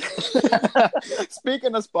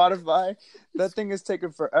 Speaking of Spotify, that thing is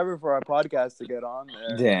taking forever for our podcast to get on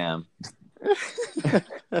there. Damn.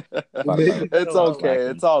 It's okay.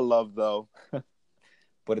 It's all love though.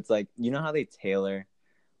 But it's like, you know how they tailor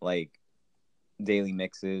like daily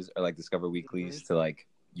mixes or like Discover Weeklies to like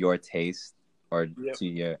your taste or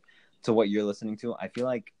to what you're listening to? I feel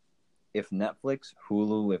like if Netflix,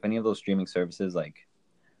 Hulu, if any of those streaming services like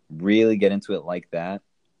really get into it like that,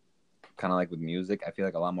 kind of like with music, I feel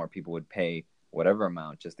like a lot more people would pay whatever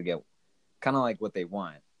amount just to get kind of like what they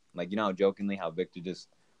want. Like, you know how jokingly how Victor just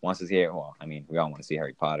wants to see it. Well, I mean, we all want to see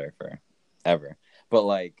Harry Potter forever, but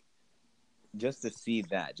like just to see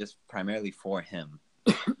that, just primarily for him.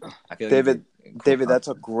 I feel like David, that's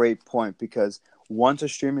a great point, because once a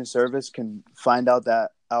streaming service can find out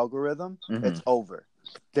that algorithm, it's over.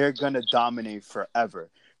 They're gonna dominate forever,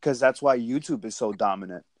 because that's why YouTube is so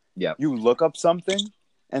dominant. Yeah, you look up something,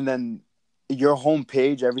 and then your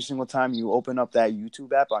homepage every single time you open up that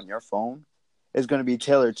YouTube app on your phone is going to be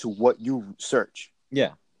tailored to what you search.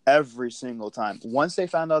 Yeah, every single time. Once they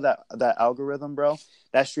found out that algorithm, bro,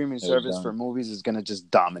 that streaming service for movies is going to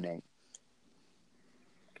just dominate.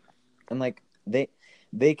 And like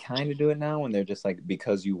they kind of do it now when they're just like,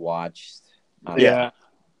 because you watched.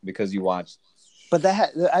 Because you watched. But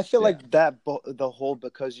I feel like that the whole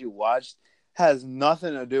because you watched has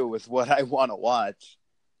nothing to do with what I want to watch.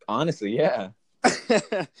 Honestly, yeah.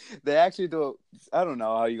 They actually do it. I don't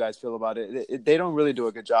know how you guys feel about it. They don't really do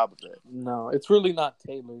a good job of it. No, it's really not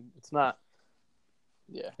tailored. It's not.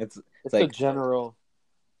 Yeah, it's like a general.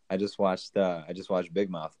 I just watched Big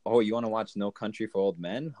Mouth. Oh, you want to watch No Country for Old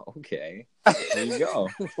Men? Okay, there you go.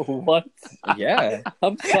 What? Yeah,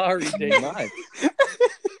 I'm sorry, Dave.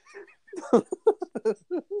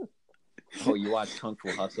 Oh, you watch Kung Fu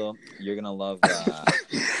Hustle? You're gonna love.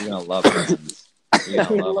 You're gonna love Friends. You're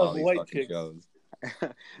gonna love all these fucking shows.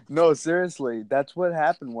 No, seriously, that's what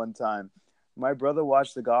happened one time. My brother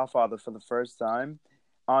watched The Godfather for the first time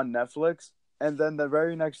on Netflix, and then the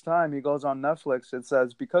very next time he goes on Netflix, it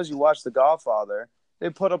says, because you watched The Godfather,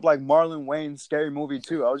 they put up like Marlon Wayne's Scary Movie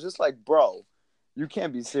 2. I was just like, bro, you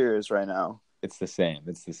can't be serious right now. It's the same.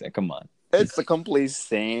 Come on. It's the complete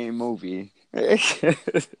same movie. This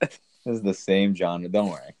is the same genre. Don't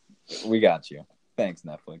worry. We got you. Thanks,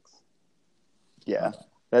 Netflix. Yeah,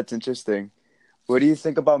 that's interesting. What do you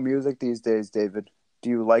think about music these days, David? Do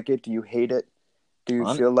you like it? Do you hate it? Do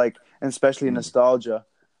you feel like, especially nostalgia,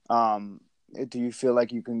 do you feel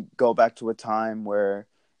like you can go back to a time where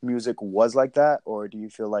music was like that? Or do you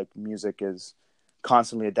feel like music is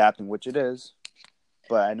constantly adapting, which it is?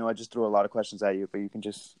 But I know I just threw a lot of questions at you, but you can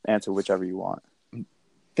just answer whichever you want.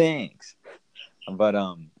 Thanks. But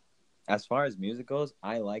as far as music goes,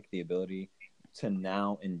 I like the ability to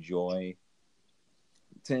now enjoy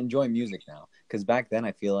music now. Because back then,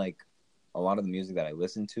 I feel like a lot of the music that I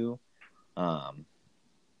listened to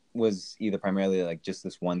was either primarily like just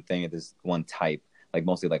this one thing or this one type, like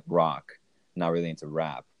mostly like rock, not really into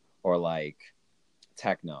rap, or like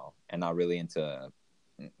techno, and not really into,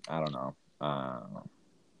 I don't know,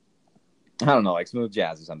 like smooth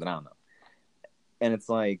jazz or something. I don't know. And it's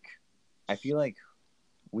like, I feel like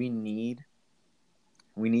we need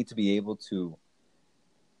to be able to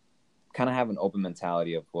kind of have an open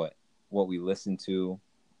mentality of what we listen to,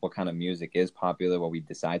 what kind of music is popular, what we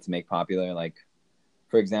decide to make popular. Like,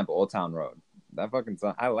 for example, Old Town Road. That fucking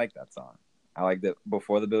song, I like that song. I liked it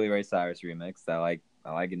before the Billy Ray Cyrus remix. I like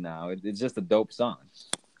it now. It's just a dope song.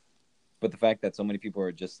 But the fact that so many people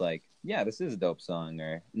are just like, yeah, this is a dope song,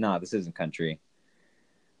 or nah, this isn't country,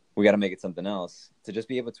 we got to make it something else. To just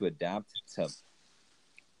be able to adapt to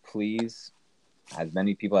please as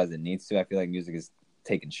many people as it needs to. I feel like music is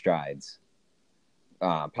taking strides,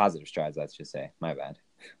 positive strides, let's just say. My bad.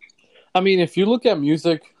 I mean, if you look at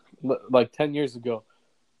music like 10 years ago,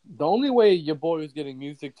 The only way your boy was getting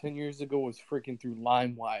music 10 years ago was freaking through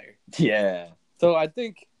LimeWire. Yeah. So I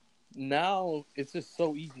think now it's just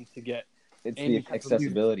so easy to get It's any the type of music.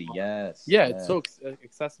 accessibility. Yes. Yeah, it's so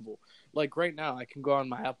accessible. Like right now, I can go on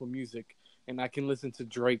my Apple Music and I can listen to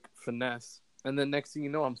Drake Finesse. And then next thing you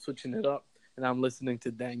know, I'm switching it up and I'm listening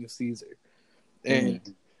to Daniel Caesar. And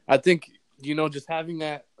I think, just having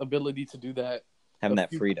that ability to do that, having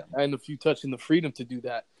that freedom, and if you touching the freedom to do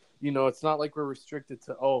that, it's not like we're restricted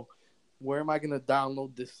to, oh, where am I going to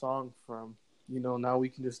download this song from? Now we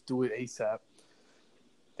can just do it ASAP.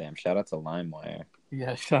 Damn, shout out to LimeWire.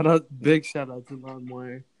 Yeah, big shout out to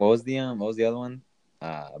LimeWire. What was the other one?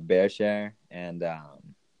 BearShare and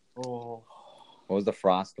what was the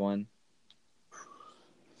Frost one?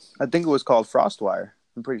 I think it was called FrostWire.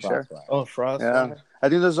 I'm pretty sure. Oh, FrostWire. Yeah, I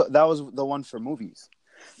think that was the one for movies.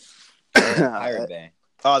 Pirate Bay.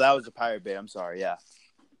 Oh, that was the Pirate Bay. I'm sorry. Yeah,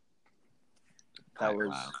 that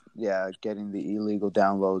was getting the illegal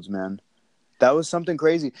downloads, man. That was something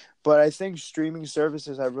crazy. But I think streaming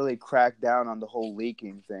services have really cracked down on the whole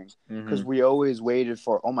leaking thing because we always waited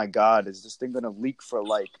for, oh my God, is this thing going to leak for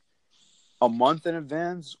like a month in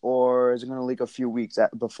advance or is it going to leak a few weeks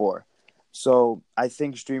before? So I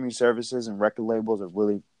think streaming services and record labels are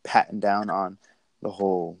really patting down on the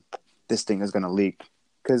whole, this thing is going to leak.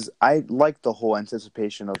 Because I like the whole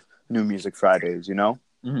anticipation of New Music Fridays,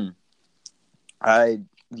 I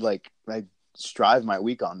strive my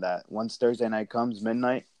week on that. Once Thursday night comes,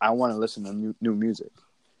 midnight, I want to listen to new music.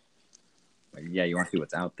 Yeah, you want to see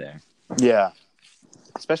what's out there. Yeah.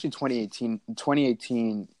 Especially 2018.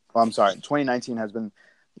 2019 has been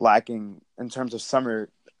lacking in terms of summer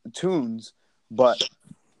tunes, but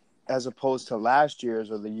as opposed to last year's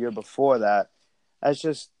or the year before that, that's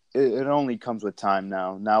just, it only comes with time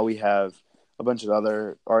now. Now we have a bunch of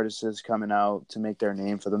other artists coming out to make their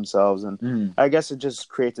name for themselves. And I guess it just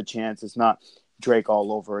creates a chance. It's not Drake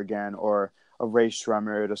all over again or a Ray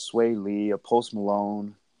Shremmerd, a Sway Lee, a Post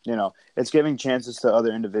Malone. It's giving chances to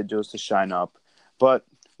other individuals to shine up. But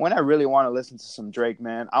when I really want to listen to some Drake,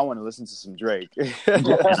 man, I want to listen to some Drake. I'm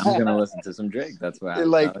going to listen to some Drake. That's what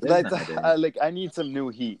I need some new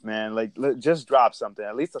heat, man. Just drop something,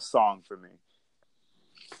 at least a song for me.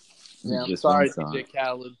 Yeah, I'm sorry, DJ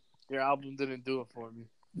Khaled. Your album didn't do it for me.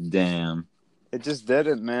 Damn. It just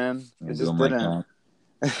didn't, man. It just didn't.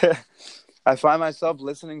 I find myself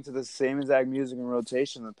listening to the same exact music in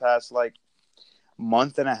rotation the past,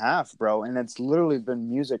 month and a half, bro. And it's literally been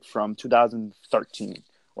music from 2013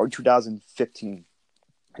 or 2015.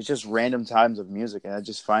 It's just random times of music. And I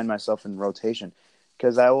just find myself in rotation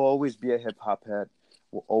because I will always be a hip-hop head.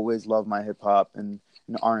 Will always love my hip-hop and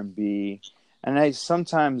R&B. And I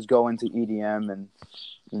sometimes go into EDM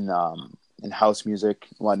and house music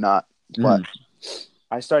and whatnot. But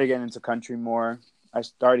I started getting into country more. I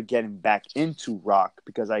started getting back into rock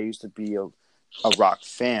because I used to be a rock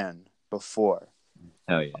fan before.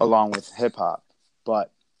 Hell yeah. Along with hip hop.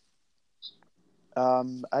 But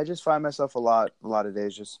I just find myself a lot of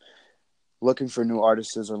days just looking for new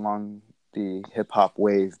artists along the hip hop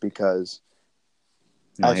wave because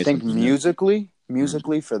I think musically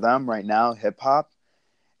for them right now, hip hop,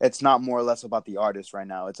 it's not more or less about the artist right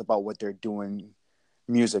now. It's about what they're doing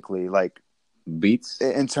musically, beats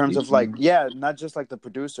in terms of not just the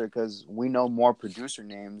producer, because we know more producer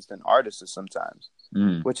names than artists sometimes,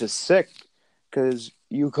 which is sick. Because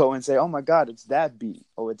you go and say, "Oh my God, it's that beat!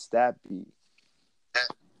 Oh, it's that beat!"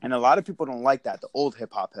 And a lot of people don't like that. The old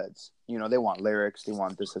hip hop heads, they want lyrics, they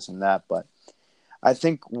want this, and that. But I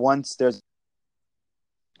think once there's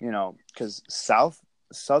because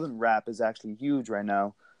Southern rap is actually huge right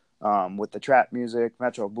now, with the trap music,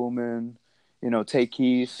 Metro Boomin, Tay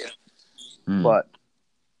Keith. But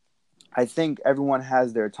I think everyone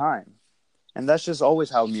has their time, and that's just always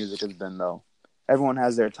how music has been, though. Everyone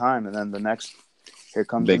has their time, and then here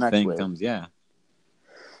comes big the next thing wave. comes, yeah.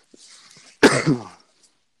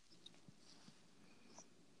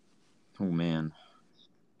 Oh man.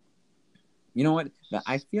 You know what?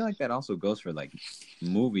 I feel like that also goes for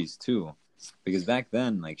movies too, because back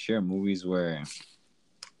then, sure, movies were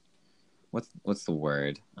what's the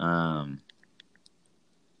word? I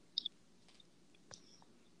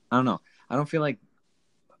don't know. I don't feel like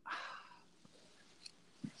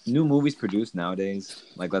new movies produced nowadays,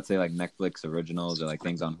 let's say Netflix originals or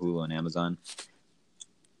things on Hulu and Amazon.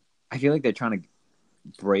 I feel like they're trying to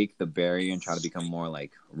break the barrier and try to become more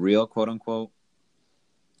real, quote unquote,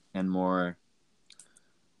 and more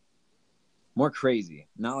crazy.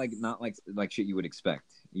 Not like shit you would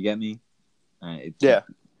expect. You get me? Yeah.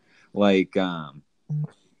 What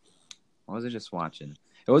was I just watching?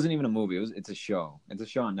 It wasn't even a movie. It's a show. It's a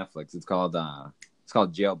show on Netflix. It's called It's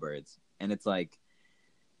called Jailbirds, and it's like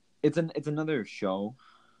it's another show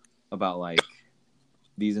about like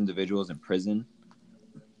these individuals in prison.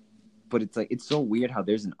 But it's like it's so weird how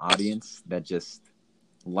there's an audience that just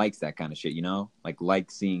likes that kind of shit, you know?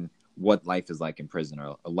 Like seeing what life is like in prison,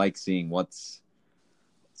 or like seeing what's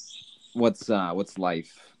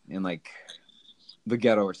life in like the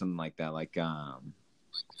ghetto or something like that. Like wow,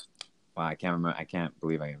 I can't remember. I can't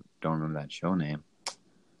believe I don't remember that show name.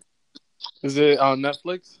 Is it on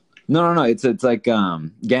Netflix? No. It's like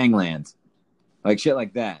Gangland, like shit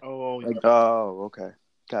like that. Oh, like, Oh, okay,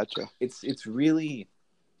 gotcha. It's really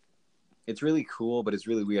cool, but it's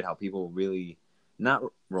really weird how people really not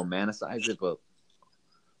romanticize it, but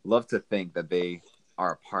love to think that they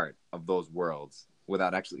are a part of those worlds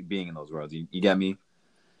without actually being in those worlds. You get me?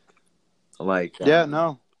 Like Yeah,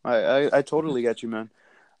 no, I totally get you, man.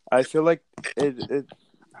 I feel like it.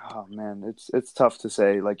 Oh man, it's tough to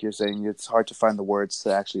say. Like you're saying, it's hard to find the words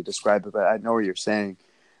to actually describe it. But I know what you're saying.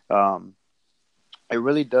 It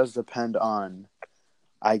really does depend on,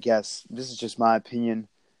 I guess, this is just my opinion,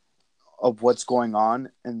 of what's going on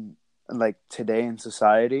in like today in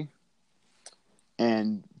society,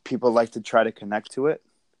 and people like to try to connect to it.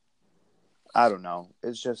 I don't know.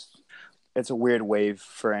 It's a weird wave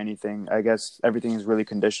for anything. I guess everything is really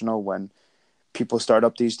conditional when people start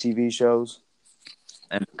up these TV shows,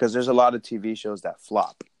 and because there's a lot of TV shows that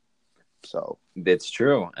flop. So it's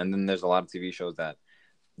true. And then there's a lot of TV shows that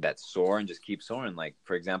soar and just keep soaring. Like,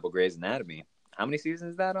 for example, Grey's Anatomy. How many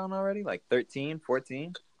seasons is that on already? Like 13,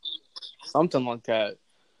 14? something like that.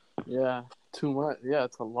 Yeah, too much. Yeah,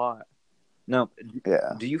 it's a lot. No.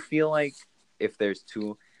 yeah, Do you feel like if there's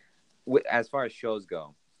too, as far as shows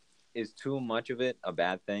go, is too much of it a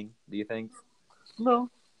bad thing, do you think? No,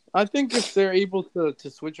 I think if they're able to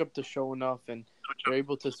switch up the show enough and they're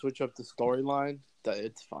able to switch up the storyline, that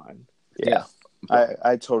it's fine. yeah.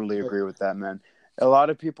 I totally agree with that, man. A lot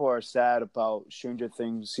of people are sad about Stranger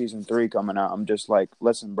Things season 3 coming out. I'm just like,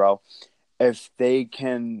 listen, bro, if they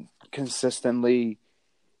can consistently,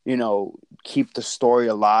 keep the story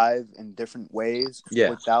alive in different ways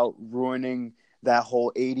without ruining that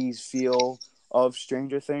whole 80s feel of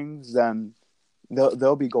Stranger Things, then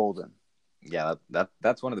they'll be golden. Yeah,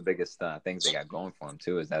 that's one of the biggest things they got going for them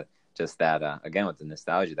too, is that just that again, with the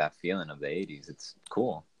nostalgia, that feeling of the 80s. It's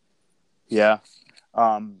cool. Yeah.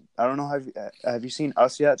 I don't know, have you seen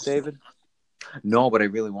Us yet, David? No, but I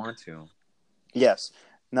really want to. Yes.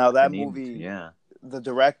 Now that I need movie, to, yeah. the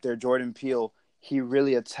director Jordan Peele, he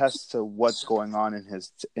really attests to what's going on in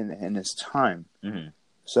his time. Mm-hmm.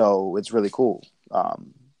 So it's really cool.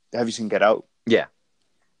 Have you seen Get Out? Yeah.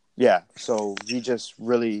 Yeah. So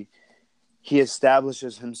he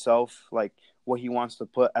establishes himself, like what he wants to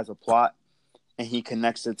put as a plot, and he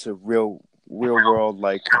connects it to real world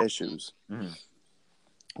like issues,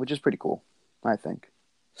 which is pretty cool, I think.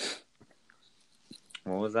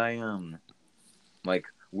 What was I like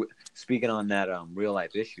speaking on that real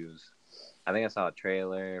life issues? I think I saw a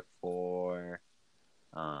trailer for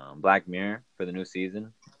Black Mirror for the new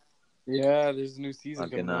season. Yeah, there's a new season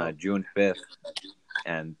Fucking coming out. June 5th.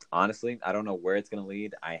 And honestly, I don't know where it's gonna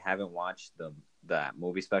lead. I haven't watched that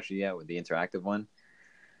movie special yet, with the interactive one.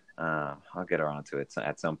 I'll get around to it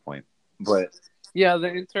at some point. But Yeah, the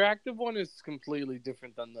interactive one is completely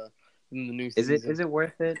different than the new season. Is it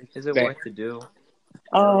worth it? Is it worth to do?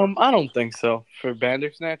 I don't think so. For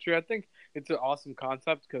Bandersnatcher, I think it's an awesome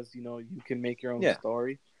concept because you can make your own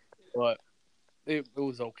story, but it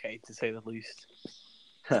was okay to say the least.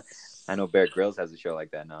 I know Bear Grylls has a show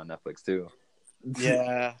like that now on Netflix too.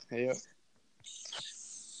 Yeah.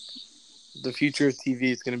 The future of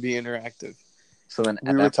TV is going to be interactive. So then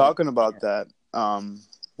we were talking about that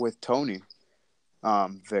with Tony,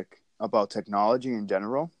 Vic, about technology in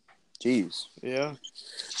general. Jeez. Yeah.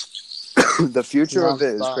 The future of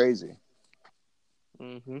it is crazy.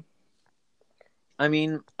 Mm-hmm. I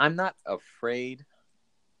mean, I'm not afraid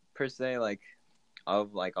per se,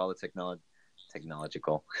 of all the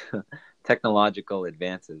technological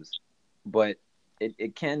advances, but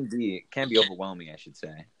it can be overwhelming, I should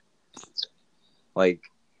say. Like,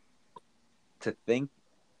 to think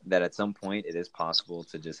that at some point it is possible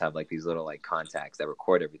to just have these little contacts that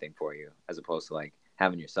record everything for you, as opposed to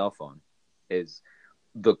having your cell phone, is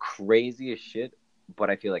the craziest shit. But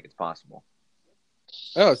I feel like it's possible.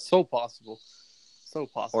 Oh, it's so possible. So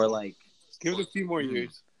possible. Or give it a few more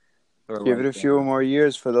years. Give it a few more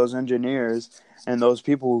years for those engineers and those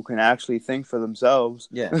people who can actually think for themselves.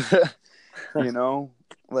 Yeah.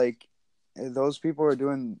 Those people are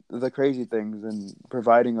doing the crazy things and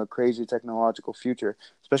providing a crazy technological future,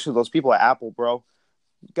 especially those people at Apple, bro.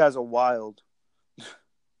 You guys are wild.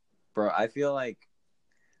 Bro, I feel like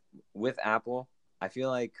with Apple, I feel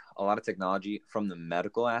like a lot of technology from the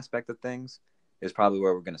medical aspect of things is probably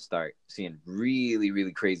where we're going to start seeing really,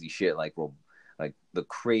 really crazy shit, like the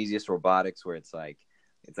craziest robotics where it's like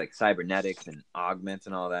cybernetics and augments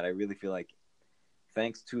and all that. I really feel like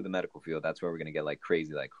thanks to the medical field, that's where we're going to get like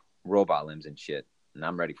crazy, like robot limbs and shit. And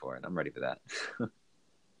I'm ready for it. I'm ready for that.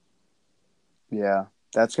 Yeah,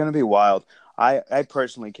 that's going to be wild. I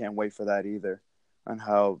personally can't wait for that either, on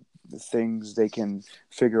how the things they can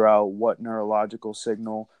figure out what neurological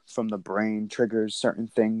signal from the brain triggers certain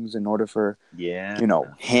things in order for, Yeah.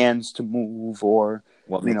 hands to move, or,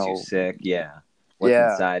 What makes you sick? Yeah. What's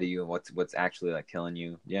inside of you and what's actually like killing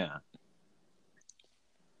you? Yeah.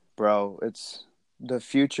 Bro, the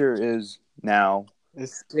future is now.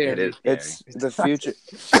 It's scary. It is scary. It's the future.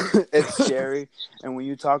 It's scary. And when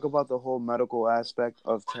you talk about the whole medical aspect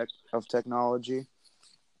of technology,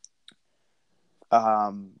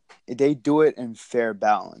 they do it in fair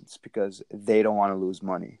balance because they don't want to lose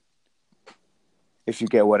money. If you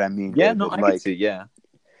get what I mean, yeah, David. no, I can see, yeah.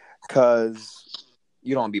 Because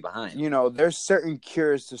you don't want to be behind. There's certain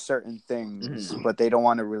cures to certain things, but they don't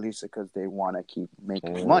want to release it because they want to keep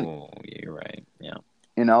making money. Oh, you're right. Yeah.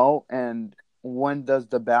 And when does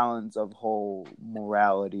the balance of whole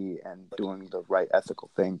morality and doing the right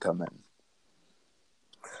ethical thing come in?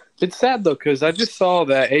 It's sad though, because I just saw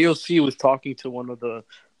that AOC was talking to one of the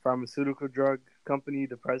pharmaceutical drug company,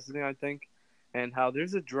 the president, I think, and how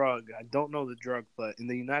there's a drug. I don't know the drug, but in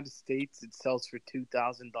the United States it sells for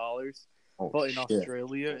 $2,000, but in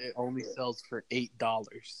Australia it only sells for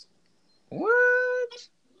 $8. What?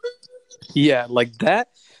 Yeah, like that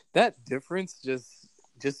difference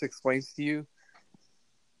just explains to you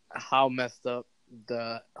how messed up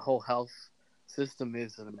the whole health system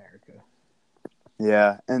is in America.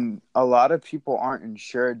 Yeah, and a lot of people aren't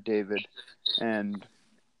insured, David. And,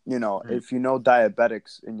 if you know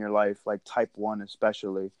diabetics in your life, like type 1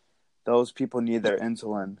 especially, those people need their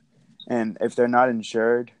insulin. And if they're not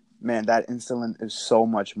insured, man, that insulin is so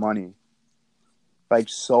much money. Like,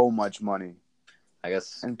 so much money. I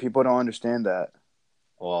guess. And people don't understand that.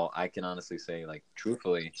 Well, I can honestly say, like,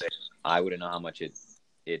 truthfully, I wouldn't know how much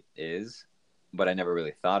it is, but I never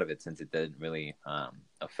really thought of it since it didn't really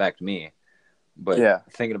affect me. But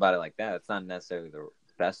thinking about it like that, it's not necessarily the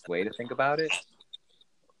best way to think about it.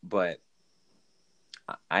 But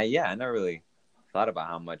I never really thought about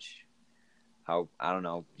how I don't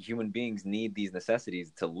know, human beings need these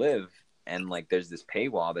necessities to live, and like there's this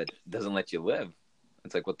paywall that doesn't let you live.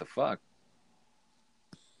 It's like, what the fuck?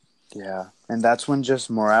 Yeah, and that's when just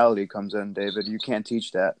morality comes in, David. You can't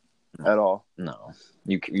teach that at all. No,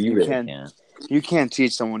 you really can't. You can't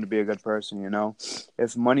teach someone to be a good person,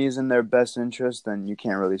 If money is in their best interest, then you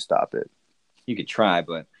can't really stop it. You could try,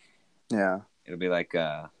 but yeah, it'll be like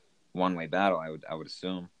a one-way battle, I would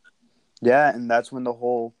assume. Yeah, and that's when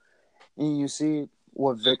you see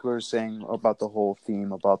what Vic was saying about the whole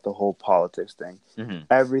theme, about the whole politics thing. Mm-hmm.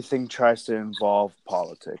 Everything tries to involve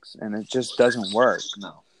politics, and it just doesn't work.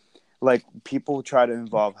 No. Like, people try to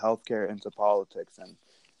involve healthcare into politics, and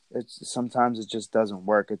sometimes it just doesn't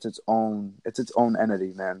work. It's its own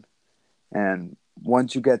entity, man. And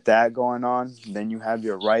once you get that going on, then you have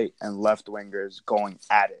your right and left wingers going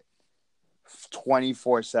at it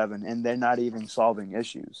 24/7, and they're not even solving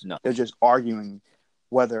issues. No. They're just arguing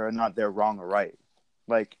whether or not they're wrong or right.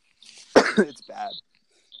 Like, it's bad.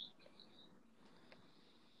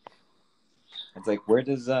 It's like, where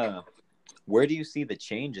do you see the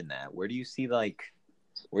change in that? Where do you see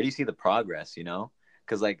the progress,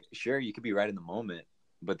 Because, like, sure, you could be right in the moment,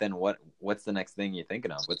 but then what's the next thing you're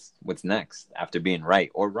thinking of? What's next after being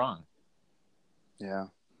right or wrong? Yeah.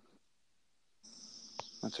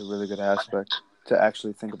 That's a really good aspect to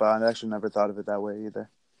actually think about. I actually never thought of it that way either.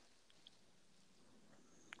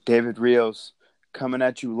 David Rios coming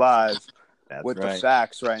at you live with the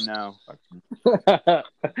facts right now.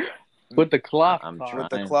 With the cloth talk. With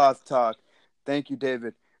the cloth talk. Thank you,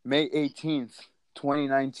 David. May 18th,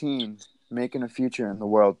 2019, making a future in the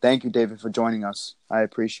world. Thank you, David, for joining us. I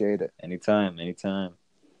appreciate it. Anytime.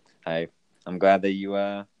 I'm glad that you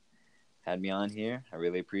had me on here. I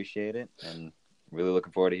really appreciate it, and really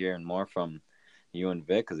looking forward to hearing more from you and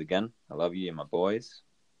Vic, because, again, I love you. You're my boys.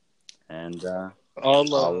 And all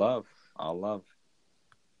love.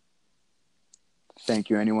 Thank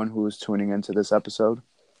you, anyone who is tuning into this episode.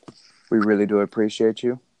 We really do appreciate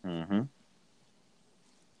you. Mm-hmm.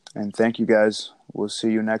 And thank you, guys. We'll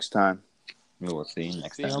see you next time. We will see you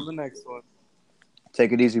next time. See you on the next one.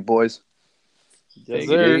 Take it easy, boys. Take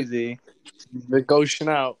it easy. Vic Ocean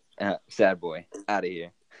out. Sad boy. Out of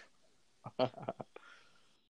here.